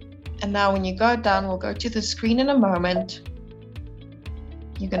embroidery, and now when you go down, we'll go to the screen in a moment.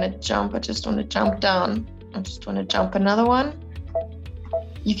 You're gonna jump. I just want to jump down. I just want to jump another one.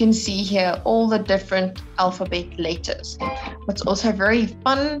 You can see here all the different alphabet letters. What's also very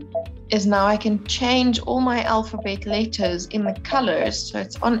fun is now I can change all my alphabet letters in the colors. So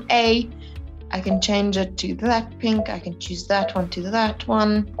it's on A, I can change it to that pink. I can choose that one to that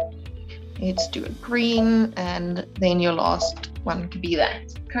one. Let's do a green, and then your last one could be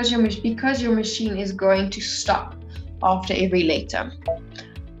that. Because your machine is going to stop after every letter.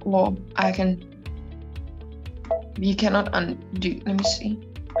 Or you cannot undo. Let me see.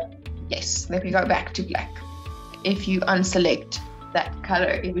 Yes, there we go, back to black. If you unselect that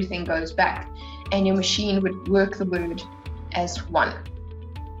color, everything goes back, and your machine would work the word as one.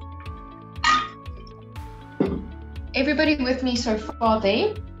 Everybody with me so far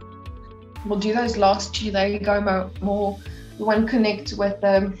there? We'll do those last two. There you go, more. The one connects with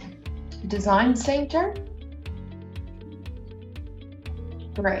the design center.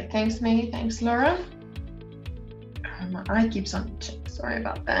 Great, thanks Maggie, thanks Laura. My eye keeps on, sorry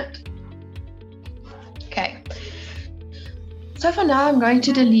about that. Okay, so for now I'm going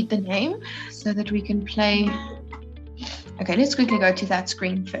to delete the name so that we can play. Okay, let's quickly go to that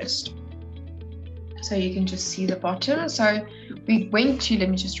screen first, so you can just see the bottom. So we went to, let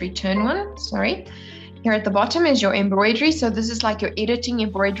me just return one, sorry. Here at the bottom is your embroidery. So this is like your editing,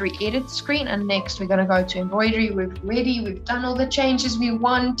 embroidery edit screen. And next we're gonna go to embroidery. We've done all the changes we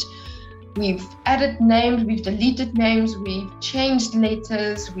want. We've added names, we've deleted names, we've changed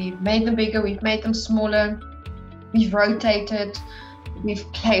letters, we've made them bigger, we've made them smaller, we've rotated, we've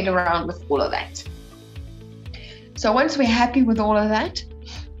played around with all of that. So once we're happy with all of that,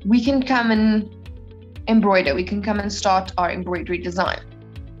 we can come and embroider. We can come and start our embroidery design.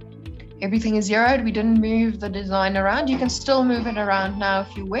 Everything is zeroed. We didn't move the design around. You can still move it around now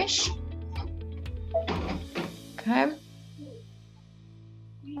if you wish. Okay.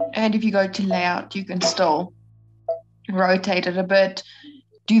 And if you go to layout, you can still rotate it a bit,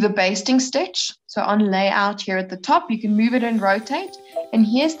 do the basting stitch. So on layout here at the top, you can move it and rotate. And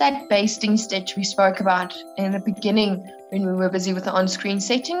here's that basting stitch we spoke about in the beginning when we were busy with the on-screen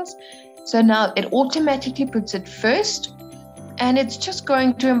settings. So now it automatically puts it first, and it's just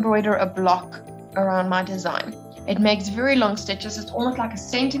going to embroider a block around my design. It makes very long stitches. It's almost like a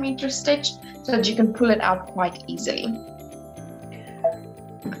centimeter stitch, so that you can pull it out quite easily.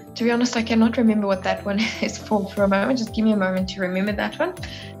 To be honest, I cannot remember what that one is for a moment. Just give me a moment to remember that one.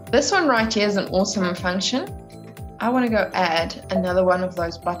 This one right here is an awesome function. I want to go add another one of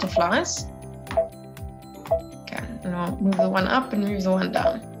those butterflies. Okay, and I'll move the one up and move the one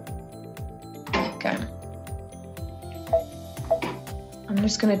down. Okay. I'm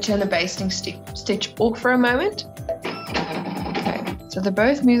just going to turn the basting stitch off for a moment. Okay, so they're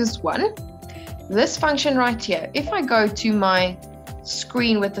both moved as one. This function right here, if I go to my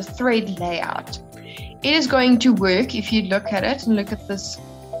screen with the thread layout, it is going to work. If you look at it and look at this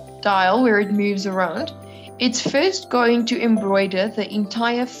dial where it moves around, it's first going to embroider the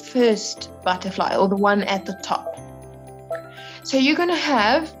entire first butterfly, or the one at the top. So you're going to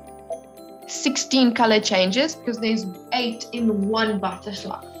have 16 color changes because there's 8 in one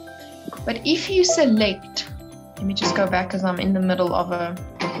butterfly. But if you select, let me just go back because I'm in the middle of a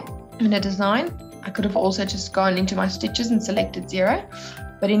design. I could have also just gone into my stitches and selected 0,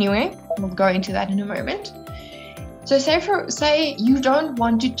 but anyway, we'll go into that in a moment. So say you don't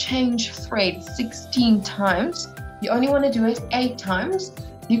want to change thread 16 times, you only want to do it 8 times,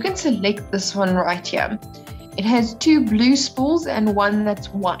 you can select this one right here. It has 2 blue spools and one that's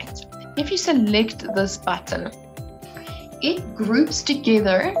white. If you select this button, it groups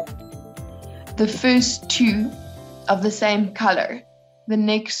together the first two of the same color, the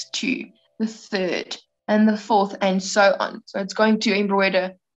next two, the third, and the fourth, and so on. So it's going to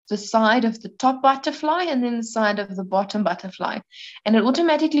embroider the side of the top butterfly and then the side of the bottom butterfly. And it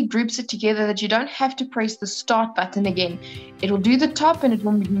automatically groups it together that you don't have to press the start button again. It will do the top and it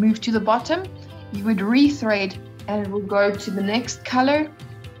will move to the bottom. You would rethread and it will go to the next color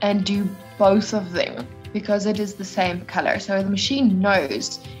and do both of them because it is the same color. So the machine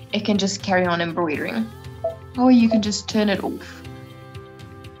knows it can just carry on embroidering. Or you can just turn it off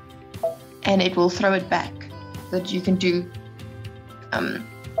and it will throw it back so that you can do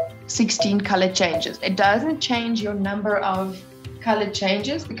 16 color changes. It doesn't change your number of color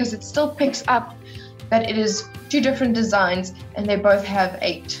changes because it still picks up that it is two different designs and they both have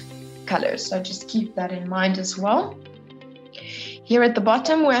 8 colors. So just keep that in mind as well. Here at the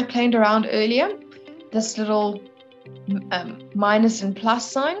bottom where I played around earlier, this little minus and plus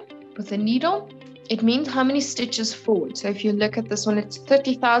sign with a needle, it means how many stitches forward. So if you look at this one, it's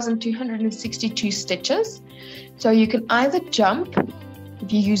 30,262 stitches. So you can either jump,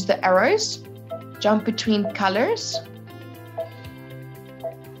 if you use the arrows, jump between colors,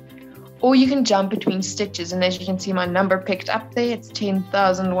 or you can jump between stitches. And as you can see, my number picked up there, it's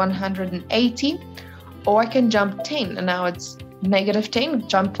 10,180, or I can jump 10, and now it's -10,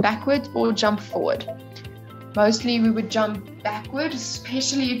 jump backward or jump forward. Mostly we would jump backward,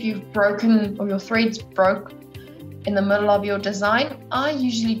 especially if you've broken or your threads broke in the middle of your design. I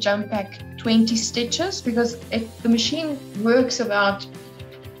usually jump back 20 stitches because the machine works about,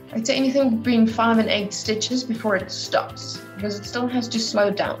 I'd say, anything between 5 and 8 stitches before it stops because it still has to slow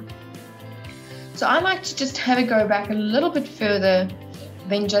down. So I like to just have it go back a little bit further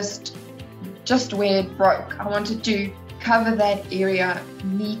than just where it broke. I wanted to cover that area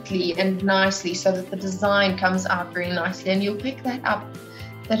neatly and nicely so that the design comes out very nicely, and you'll pick that up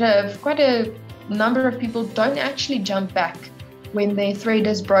that quite a number of people don't actually jump back when their thread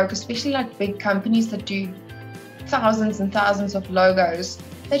is broke, especially like big companies that do thousands and thousands of logos.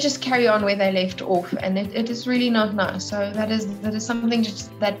 They just carry on where they left off, and it is really not nice. So that is something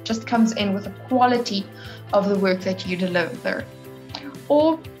that just comes in with the quality of the work that you deliver.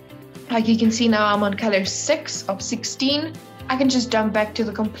 Or like you can see now, I'm on color 6 of 16. I can just jump back to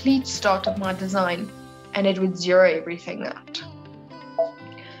the complete start of my design and it would zero everything out.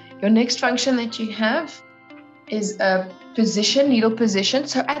 Your next function that you have is a position, needle position.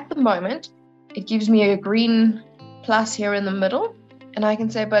 So at the moment, it gives me a green plus here in the middle. And I can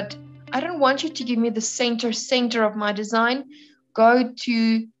say, but I don't want you to give me the center of my design. Go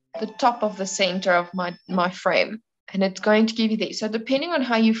to the top of the center of my frame. And it's going to give you this. So depending on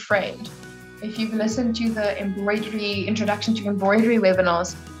how you framed, if you've listened to the introduction to embroidery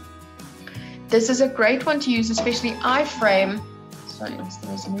webinars, this is a great one to use, especially iframe. Sorry, I'm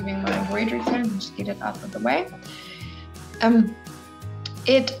still moving my embroidery frame. Just get it out of the way.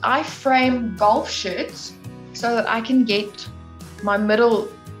 I-frame golf shirts so that I can get my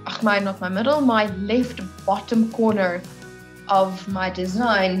left bottom corner of my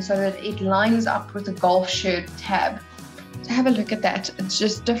design so that it lines up with the golf shirt tab. So have a look at that. It's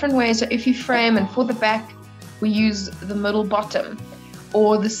just different ways. So if you frame, and for the back we use the middle bottom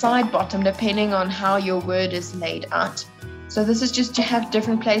or the side bottom depending on how your word is laid out. So this is just to have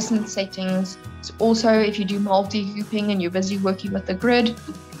different placement settings. So also if you do multi-hooping and you're busy working with the grid,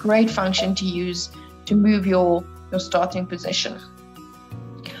 great function to use to move your starting position.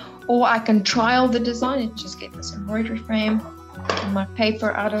 Or I can trial the design. Just get this embroidery frame and my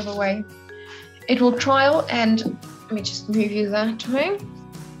paper out of the way. It will trial, and let me just move you that way.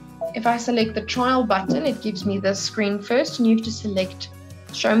 If I select the trial button, it gives me this screen first, and you have to select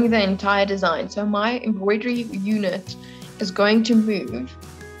show me the entire design. So my embroidery unit is going to move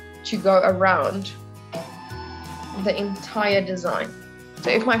to go around the entire design. So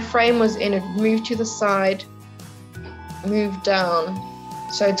if my frame was in, it moved to the side, move down.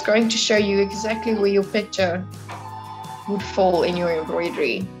 So it's going to show you exactly where your picture would fall in your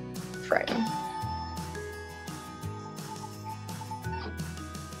embroidery frame.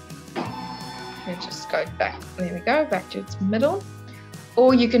 Let's just go back. There we go, back to its middle.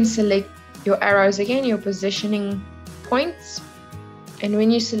 Or you can select your arrows again, your positioning points. And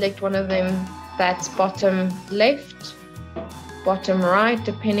when you select one of them, that's bottom left, bottom right,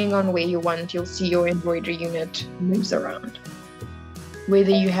 depending on where you want, you'll see your embroidery unit moves around,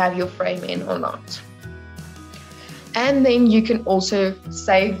 whether you have your frame in or not. And then you can also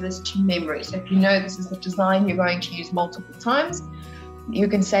save this to memory. So if you know this is the design you're going to use multiple times, you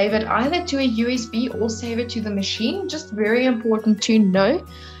can save it either to a USB or save it to the machine. Just very important to know,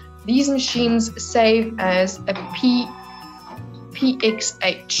 these machines save as a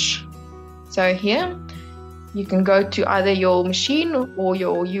PXH. So here you can go to either your machine or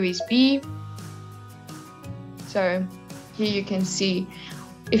your USB. So here you can see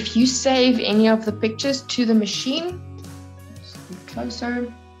if you save any of the pictures to the machine, just get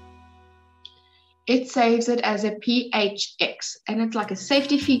closer, it saves it as a PHX, and it's like a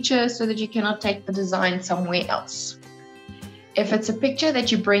safety feature so that you cannot take the design somewhere else. If it's a picture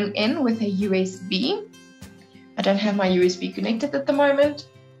that you bring in with a USB, I don't have my USB connected at the moment,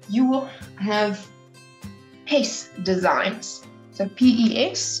 you will have PES designs, so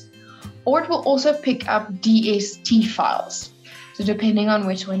PES, or it will also pick up DST files. So depending on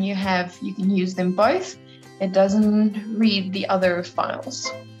which one you have, you can use them both. It doesn't read the other files.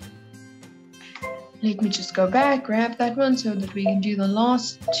 Let me just go back, grab that one so that we can do the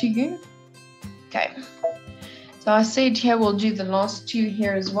last two. Okay. So I said here we'll do the last two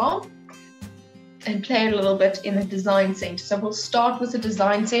here as well and play a little bit in the design center. So we'll start with the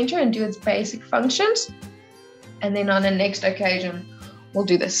design center and do its basic functions. And then on the next occasion, we'll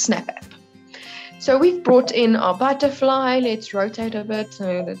do the snap app. So we've brought in our butterfly. Let's rotate a bit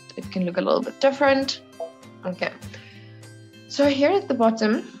so that it can look a little bit different. Okay. So here at the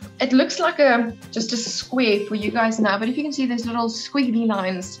bottom, it looks like just a square for you guys now, but if you can see there's little squiggly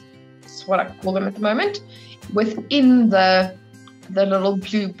lines, that's what I call them at the moment, within the little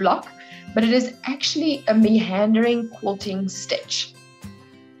blue block, but it is actually a meandering quilting stitch.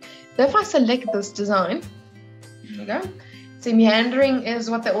 So if I select this design, there we go. So meandering is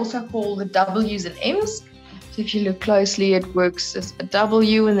what they also call the W's and M's. So if you look closely, it works as a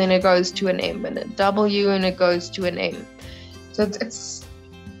W and then it goes to an M, and a W and it goes to an M. So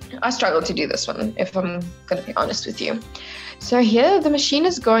I struggle to do this one, if I'm going to be honest with you. So here the machine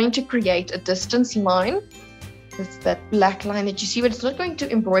is going to create a distance line. It's that black line that you see, but it's not going to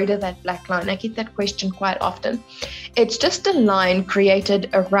embroider that black line. I get that question quite often. It's just a line created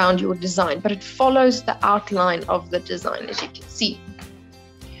around your design, but it follows the outline of the design, as you can see.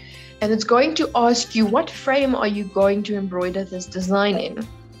 And it's going to ask you, what frame are you going to embroider this design in?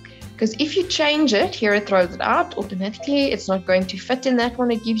 Because if you change it, here it throws it out automatically. It's not going to fit in that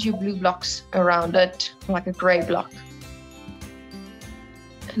one. It gives you blue blocks around it, like a gray block.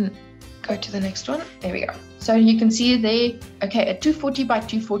 And go to the next one. There we go. So you can see there, okay, a 240 by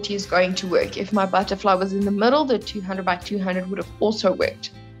 240 is going to work. If my butterfly was in the middle, the 200 by 200 would have also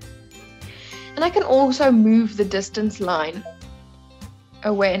worked. And I can also move the distance line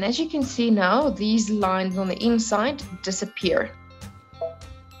away. And as you can see now, these lines on the inside disappear.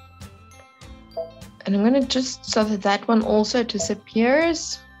 And I'm going to just, so that that one also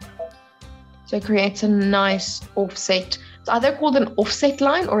disappears. So it creates a nice offset. It's either called an offset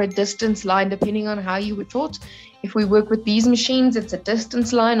line or a distance line, depending on how you were taught. If we work with these machines, it's a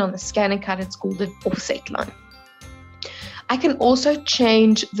distance line. On the scan and cut, it's called an offset line. I can also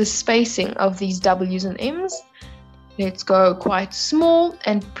change the spacing of these W's and M's. Let's go quite small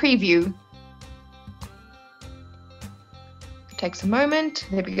and preview. It takes a moment.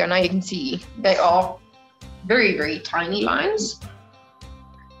 There we go. Now you can see they are very, very tiny lines.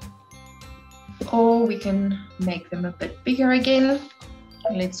 Or we can make them a bit bigger again.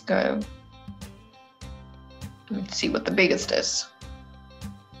 Let's go. Let's see what the biggest is.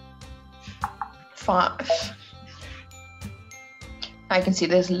 5. I can see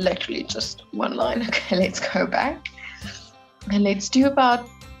there's literally just one line. Okay, let's go back. And let's do about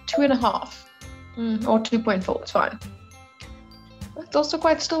 2.5 or 2.4, it's fine. It's also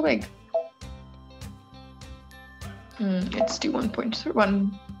quite still big. Let's do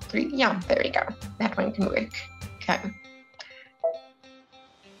 1.13. Yeah, there we go. That one can work. Okay.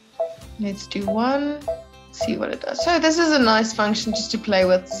 Let's do 1. See what it does. So this is a nice function just to play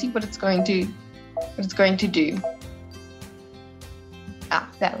with. See what it's going to do. Ah,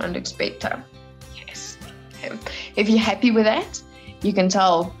 that one looks better. Yes. Okay. If you're happy with that, you can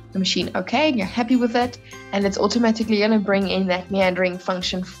tell the machine, okay, you're happy with it, and it's automatically going to bring in that meandering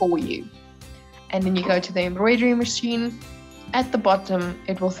function for you. And then you go to the embroidery machine. At the bottom,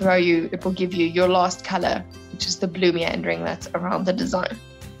 it will give you your last color, which is the blue meandering that's around the design.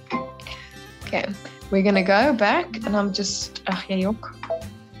 Okay, we're going to go back, and I'm just,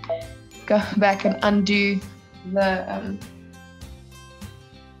 go back and undo the,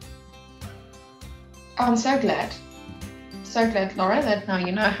 I'm so glad, Laura, that now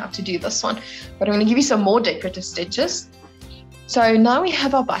you know how to do this one. But I'm going to give you some more decorative stitches. So now we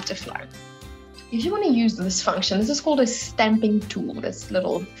have our butterfly. If you want to use this function, this is called a stamping tool, this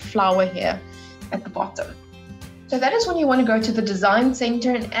little flower here at the bottom. So that is when you want to go to the design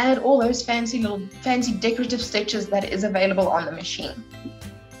center and add all those fancy decorative stitches that is available on the machine.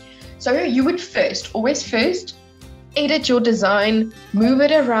 So you would always first edit your design, move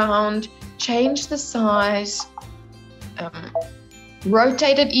it around, change the size,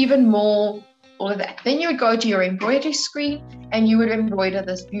 rotate it even more, all of that. Then you would go to your embroidery screen and you would embroider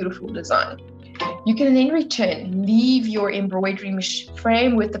this beautiful design. You can then return, leave your embroidery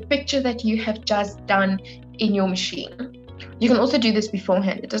frame with the picture that you have just done in your machine. You can also do this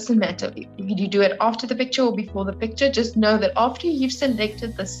beforehand. It doesn't matter if you do it after the picture or before the picture. Just know that after you've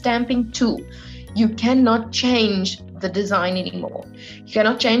selected the stamping tool, you cannot change the design anymore. You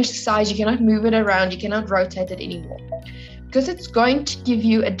cannot change the size, you cannot move it around, you cannot rotate it anymore. Because it's going to give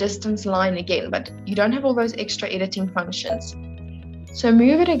you a distance line again, but you don't have all those extra editing functions. So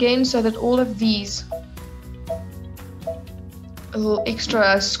move it again so that all of these little extra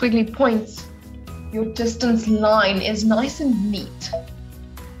squiggly points, your distance line is nice and neat.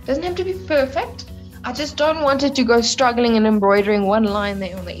 Doesn't have to be perfect. I just don't want it to go struggling and embroidering one line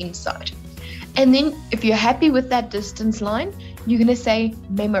there on the inside. And then if you're happy with that distance line, you're going to say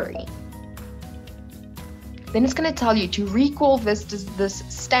memory. Then it's going to tell you to recall this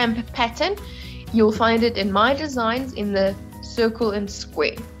stamp pattern. You'll find it in my designs in the circle and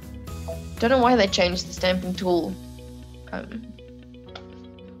square. Don't know why they changed the stamping tool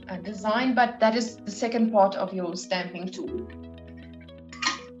design, but that is the second part of your stamping tool.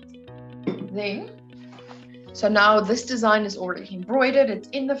 Then, so now this design is already embroidered, it's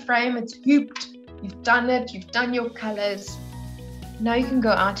in the frame, it's hooped, you've done it, you've done your colors. Now you can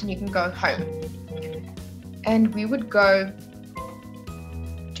go out and you can go home. And we would go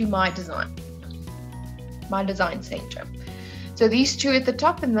to my design center. So these two at the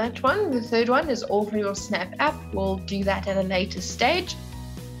top and that one, the third one, is all for your Snap app. We'll do that at a later stage.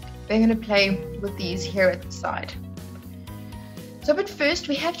 We're going to play with these here at the side. So but first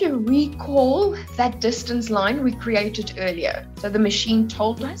we have to recall that distance line we created earlier. So the machine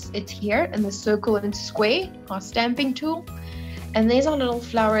told us it's here in the circle and square, our stamping tool. And there's our little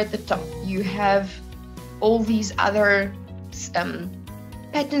flower at the top. You have all these other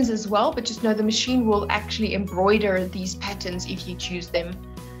patterns as well, but just know the machine will actually embroider these patterns if you choose them.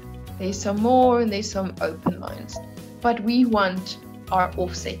 There's some more and there's some open lines, but we want our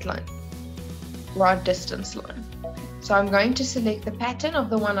offset line or our distance line. So I'm going to select the pattern of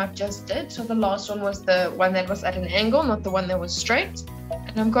the one I've just did. So the last one was the one that was at an angle, not the one that was straight.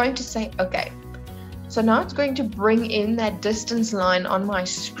 And I'm going to say okay. So now it's going to bring in that distance line on my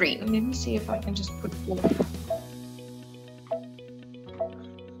screen. Let me see if I can just put all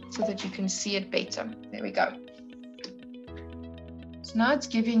so that you can see it better. There we go. So now it's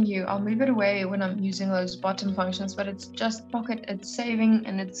giving you, I'll move it away when I'm using those bottom functions, but it's just pocket, it's saving,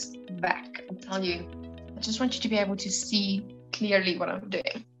 and it's back. I'll tell you, I just want you to be able to see clearly what I'm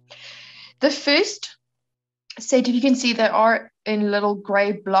doing. The first set, if you can see, they are in little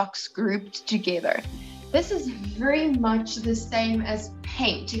gray blocks grouped together. This is very much the same as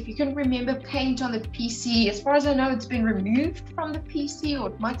Paint. If you can remember Paint on the PC, as far as I know, it's been removed from the PC, or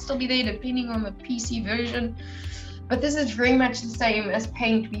it might still be there depending on the PC version. But this is very much the same as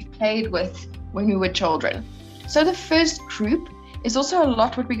Paint we've played with when we were children. So the first group is also a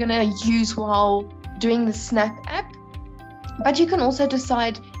lot what we're going to use while doing the Snap app. But you can also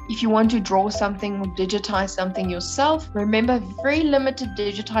decide if you want to draw something or digitize something yourself. Remember, very limited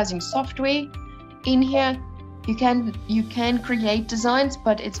digitizing software in here. You can create designs,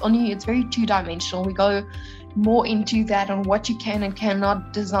 but it's very two-dimensional. We go more into that on what you can and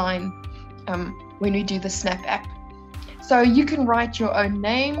cannot design when we do the Snap app. So you can write your own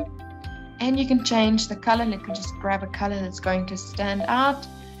name and you can change the color. Let me just grab a color that's going to stand out.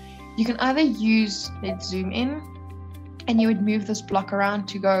 You can either use, let's zoom in, and you would move this block around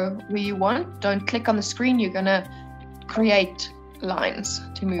to go where you want. Don't click on the screen, you're gonna create lines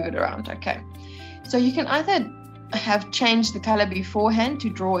to move it around. Okay, so you can either have changed the color beforehand to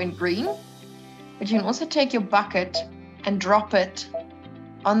draw in green, but you can also take your bucket and drop it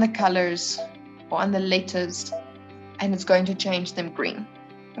on the colors or on the letters, and it's going to change them green.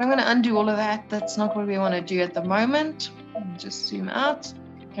 But I'm going to undo all of that. That's not what we want to do at the moment. Just zoom out.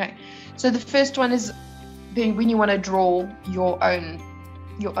 Okay, so the first one is when you want to draw your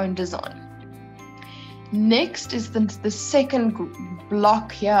own design. Next is the second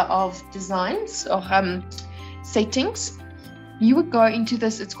block here of designs or settings. You would go into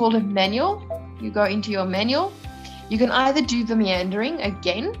this, it's called a manual. You go into your manual. You can either do the meandering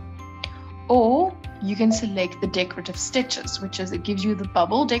again, or you can select the decorative stitches, which is, it gives you the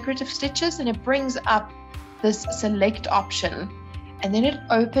bubble decorative stitches, and it brings up this select option, and then it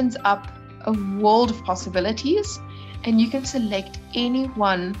opens up a world of possibilities, and you can select any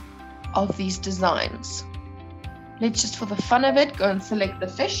one of these designs. Let's just, for the fun of it, go and select the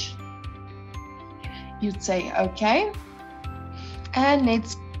fish. you'd say okay. And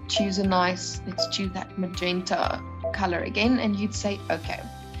let's choose that magenta color again, and you'd say okay.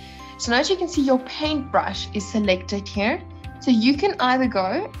 So now as you can see, your paintbrush is selected here. So you can either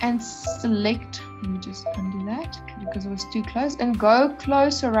go and select, let me just undo that because it was too close, and go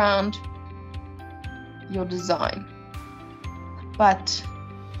close around your design. But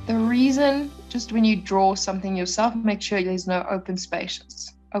the reason, just when you draw something yourself, make sure there's no open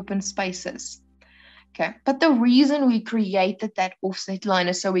spaces. Okay, but the reason we created that offset line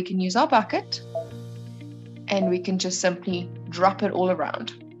is so we can use our bucket and we can just simply drop it all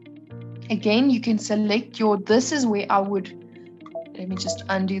around. Again, you can select this is where I would, let me just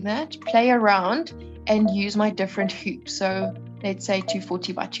undo that, play around and use my different hoops. So let's say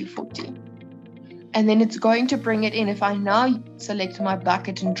 240 by 240. And then it's going to bring it in. If I now select my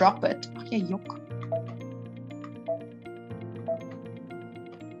bucket and drop it, okay, yuck.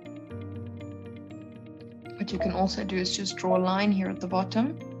 What you can also do is just draw a line here at the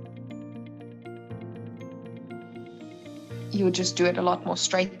bottom. You would just do it a lot more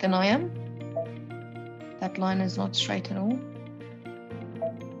straight than I am. That line is not straight at all.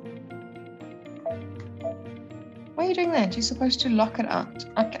 Why are you doing that? You're supposed to lock it out.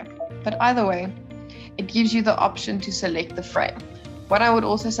 Okay, but either way, it gives you the option to select the frame. What I would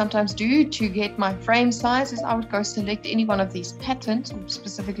also sometimes do to get my frame size is I would go select any one of these patterns, or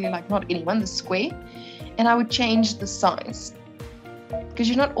specifically like not any one, the square, and I would change the size. Because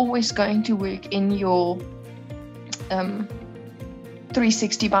you're not always going to work in your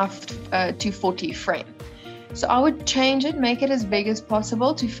 360 by 240 frame. So I would change it, make it as big as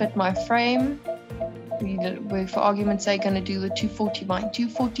possible to fit my frame. We're for argument's sake going to do the 240 by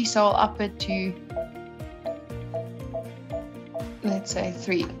 240, so I'll up it to, let's say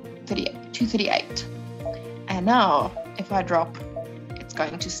 238. And now if I drop, it's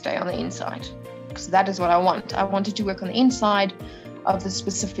going to stay on the inside, because that is what I want. I want it to work on the inside of the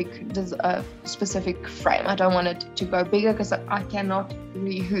specific frame. I don't want it to go bigger because I cannot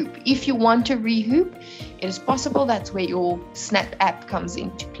rehoop. If you want to rehoop, it is possible. That's where your Snap app comes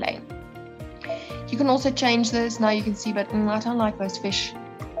into play. You can also change this. Now you can see, but I don't like those fish.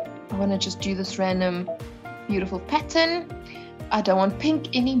 I want to just do this random beautiful pattern. I don't want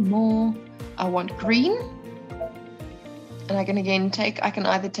pink anymore. I want green. And I can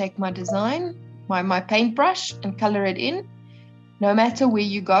either take my design, my paintbrush, and color it in. No matter where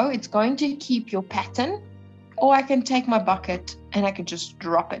you go, it's going to keep your pattern. Or I can take my bucket and I can just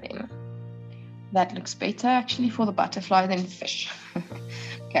drop it in. That looks better actually for the butterfly than fish.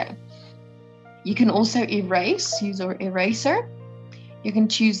 Okay. You can also use your eraser. You can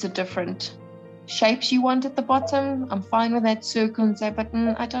choose the different shapes you want at the bottom. I'm fine with that circle and say, but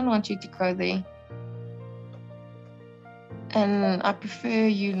I don't want you to go there. And I prefer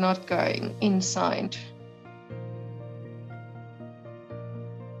you not going inside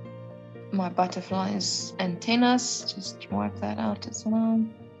my butterfly's antennas. Just wipe that out as well.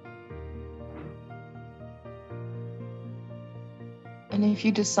 And if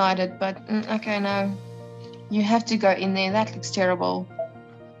you decided, but okay, no, you have to go in there, that looks terrible,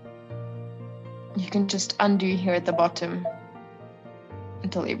 you can just undo here at the bottom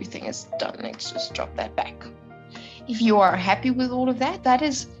until everything is done. Let's just drop that back. If you are happy with all of that,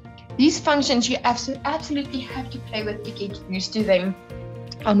 these functions you absolutely have to play with to get used to them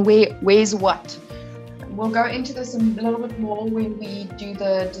on where's what. We'll go into this a little bit more when we do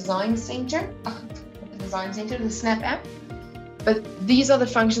the design center, the Snap app. But these are the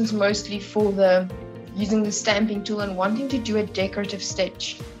functions mostly for using the stamping tool and wanting to do a decorative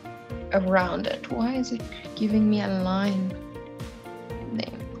stitch around it. Why is it giving me a line there?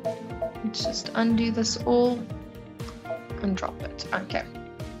 Let's just undo this all and drop it. Okay.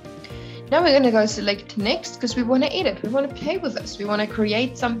 Now we're going to go select next because we want to edit. We want to play with this. We want to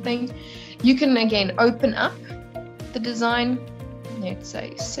create something. You can again open up the design. Let's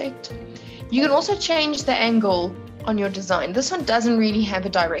say set. You can also change the angle on your design. This one doesn't really have a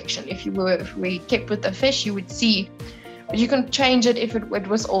direction. If we kept with the fish, you would see, but you can change it. If it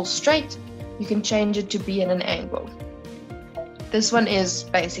was all straight, you can change it to be in an angle. This one is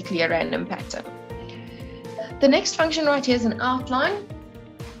basically a random pattern. The next function right here is an outline.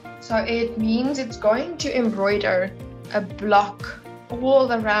 So it means it's going to embroider a block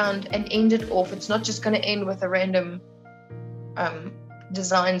all around and end it off. It's not just going to end with a random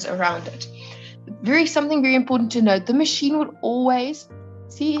designs around it. Something very important to note, the machine would always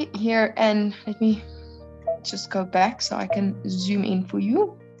see here, and let me just go back so I can zoom in for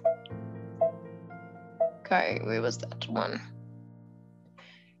you. Okay, where was that one?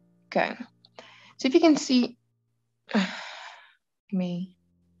 Okay, so if you can see, let me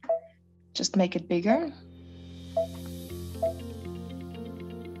just make it bigger.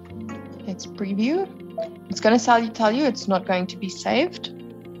 Let's preview. It's going to tell you it's not going to be saved.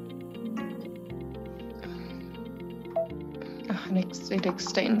 Next, it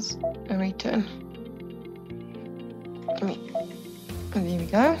extends a return. And there we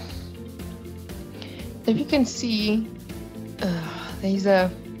go. If you can see, there's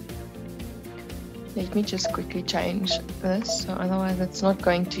a. Let me just quickly change this, so otherwise it's not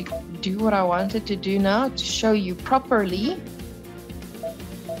going to do what I wanted to do now to show you properly.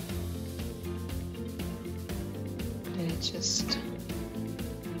 And it just.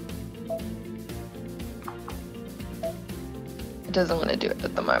 It doesn't want to do it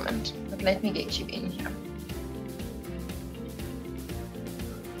at the moment, but let me get you in here.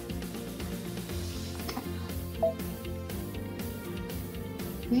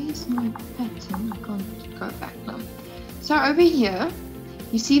 Where's my pattern? I can't go back now. So over here,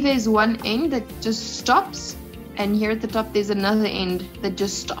 you see there's one end that just stops, and here at the top there's another end that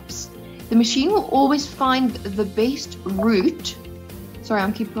just stops. The machine will always find the best route. Sorry,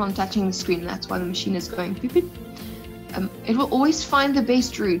 I'm keep on touching the screen, that's why the machine is going stupid. It will always find the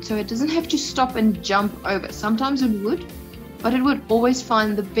best route, so it doesn't have to stop and jump over. Sometimes it would, but it would always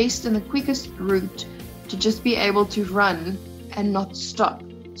find the best and the quickest route to just be able to run and not stop.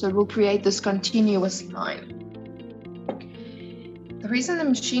 So it will create this continuous line. The reason the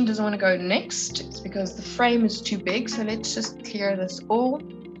machine doesn't want to go next is because the frame is too big. So let's just clear this all.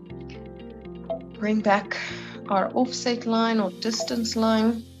 Bring back our offset line or distance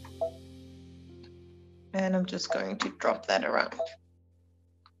line. And I'm just going to drop that around.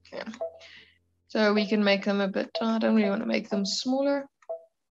 Okay. So we can make them a bit, I don't really want to make them smaller.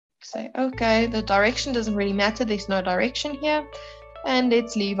 Say, okay, the direction doesn't really matter. There's no direction here. And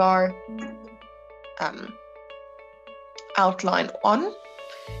let's leave our outline on.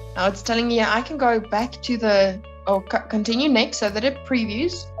 Now it's telling me I can go back to the, or continue next so that it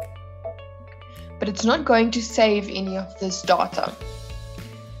previews, but it's not going to save any of this data.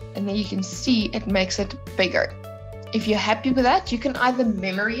 And then you can see it makes it bigger. If you're happy with that, you can either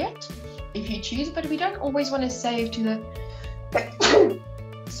memory it if you choose, but we don't always want to save to the,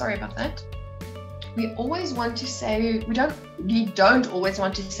 sorry about that. We always want to save, we don't always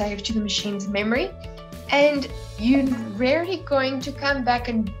want to save to the machine's memory, and you're rarely going to come back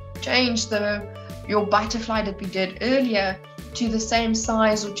and change your butterfly that we did earlier to the same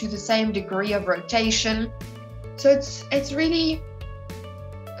size or to the same degree of rotation. So it's really,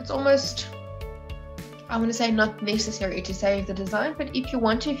 it's almost, I want to say not necessary to save the design, but if you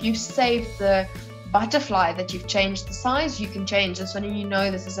want to, if you've saved the butterfly that you've changed the size, you can change this one and you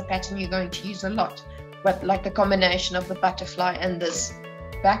know this is a pattern you're going to use a lot. But like the combination of the butterfly and this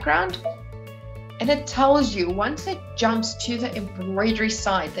background. And it tells you once it jumps to the embroidery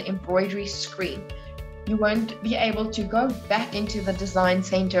side, the embroidery screen, you won't be able to go back into the design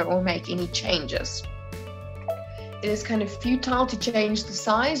center or make any changes. It is kind of futile to change the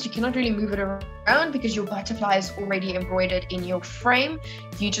size. You cannot really move it around because your butterfly is already embroidered in your frame.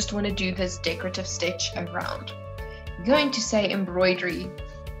 You just want to do this decorative stitch around. You're going to say embroidery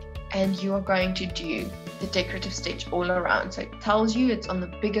and you are going to do the decorative stitch all around. So it tells you it's on the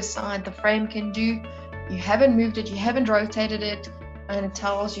bigger side the frame can do. You haven't moved it, you haven't rotated it, and it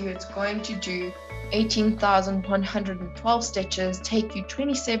tells you it's going to do 18,112 stitches, take you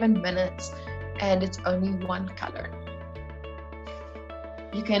 27 minutes, and it's only one color.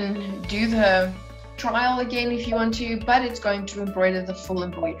 You can do the trial again if you want to, but it's going to embroider the full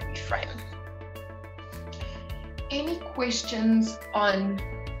embroidery frame. Any questions on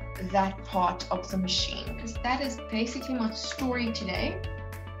that part of the machine? Because that is basically my story today.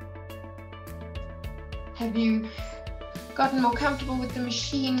 Have you gotten more comfortable with the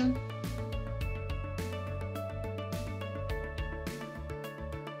machine?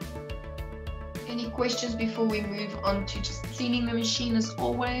 Any questions before we move on to just cleaning the machine as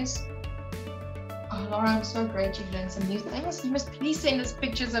always? Oh, Laura, I'm so great you've learned some new things. You must please send us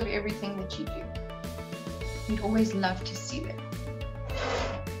pictures of everything that you do. We'd always love to see them.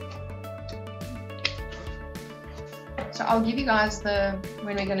 So I'll give you guys when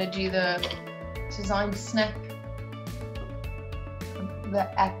we're going to do the design snap, the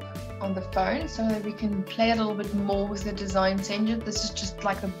app on the phone, so that we can play a little bit more with the design center. This is just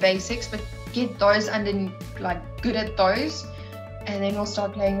like the basics, but get those underneath, like good at those, and then we'll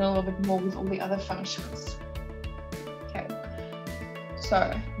start playing a little bit more with all the other functions. Okay,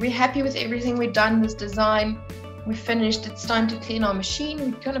 so we're happy with everything we've done with design. We're finished. It's time to clean our machine.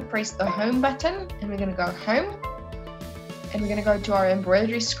 We're going to press the home button and we're going to go home, and we're going to go to our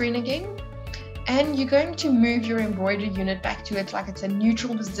embroidery screen again. And you're going to move your embroidery unit back to it like it's a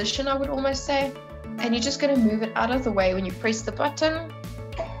neutral position, I would almost say. And you're just going to move it out of the way. When you press the button,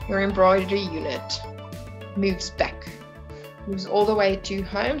 your embroidery unit moves back, moves all the way to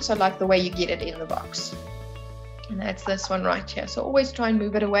home, so like the way you get it in the box. And that's this one right here. So always try and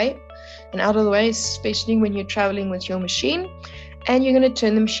move it away and out of the way, especially when you're traveling with your machine. And you're going to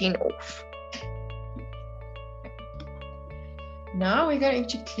turn the machine off. Now we're going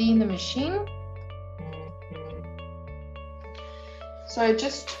to clean the machine. So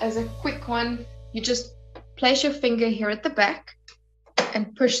just as a quick one, you just place your finger here at the back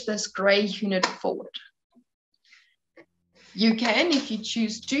and push this gray unit forward. You can, if you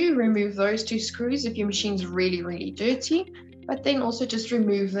choose to, remove those 2 screws if your machine's really, really dirty, but then also just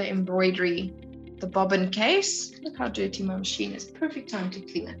remove the embroidery, the bobbin case. Look how dirty my machine is. Perfect time to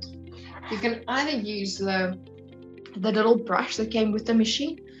clean it. You can either use the little brush that came with the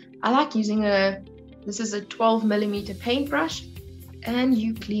machine. I like using this is a 12mm paintbrush, and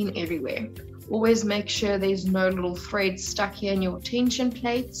you clean everywhere. Always make sure there's no little threads stuck here in your tension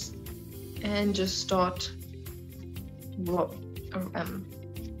plates, and just start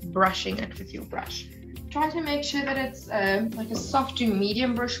brushing it with your brush. Try to make sure that it's like a soft to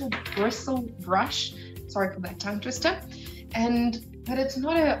medium bristle brush. Sorry for that tongue twister. But it's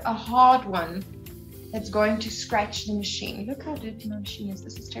not a hard one that's going to scratch the machine. Look how dirty my machine is.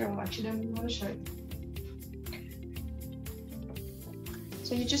 This is terrible. I actually don't want to show you.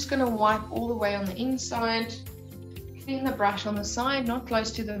 So you're just going to wipe all the way on the inside, clean the brush on the side, not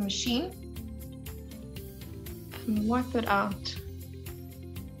close to the machine, and wipe it out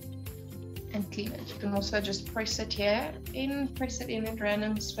and clean it. You can also just press it here in, press it in at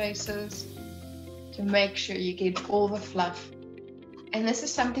random spaces to make sure you get all the fluff. And this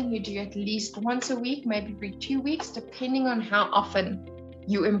is something you do at least once a week, maybe every 2 weeks, depending on how often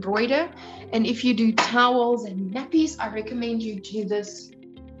you embroider. And if you do towels and nappies, I recommend you do this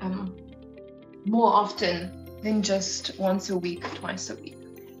more often than just once a week, twice a week.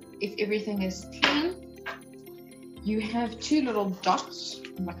 If everything is clean, you have 2 little dots,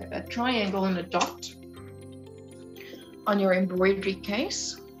 like a triangle and a dot on your embroidery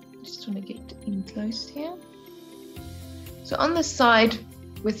case. Just want to get in close here. So on the side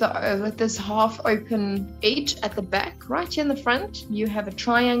with this half open edge at the back, right here in the front, you have a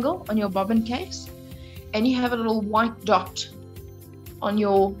triangle on your bobbin case, and you have a little white dot on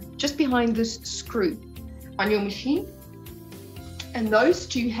just behind this screw on your machine. And those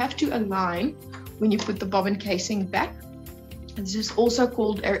 2 have to align when you put the bobbin casing back. This is also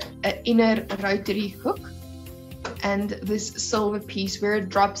called an inner rotary hook, and this silver piece where it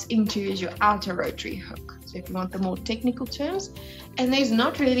drops into is your outer rotary hook. So if you want the more technical terms, and there's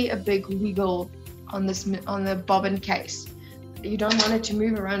not really a big wiggle on the bobbin case. You don't want it to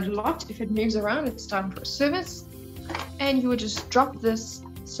move around a lot. If it moves around, it's time for a service. And you would just drop this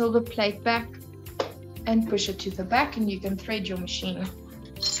silver plate back and push it to the back, and you can thread your machine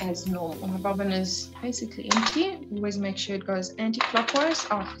as normal. My bobbin is basically empty. Always make sure it goes anti-clockwise.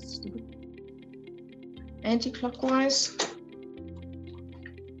 Oh, stupid. Anti-clockwise.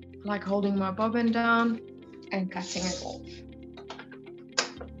 Like holding my bobbin down and cutting it off.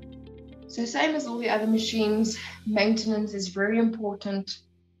 So same as all the other machines, maintenance is very important,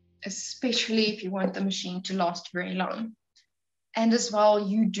 especially if you want the machine to last very long. And as well,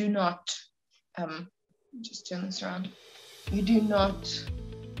 you do not, just turn this around, you do not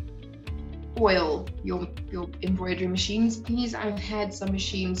oil your embroidery machines. Please, I've had some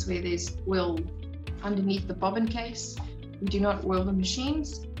machines where there's oil underneath the bobbin case. We do not oil the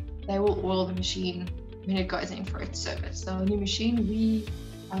machines. They will oil the machine when it goes in for its service. So a new machine, we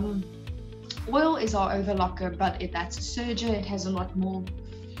oil is our overlocker, but that's a serger. It has a lot more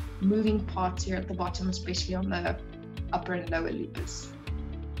moving parts here at the bottom, especially on the upper and lower loopers.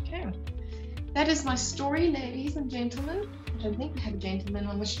 Okay, that is my story, ladies and gentlemen. I don't think we have a gentleman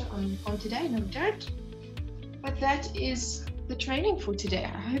on the show on today, no, we don't. But that is the training for today.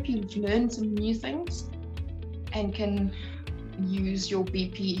 I hope you've learned some new things and can use your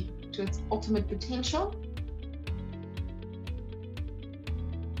BP to its ultimate potential.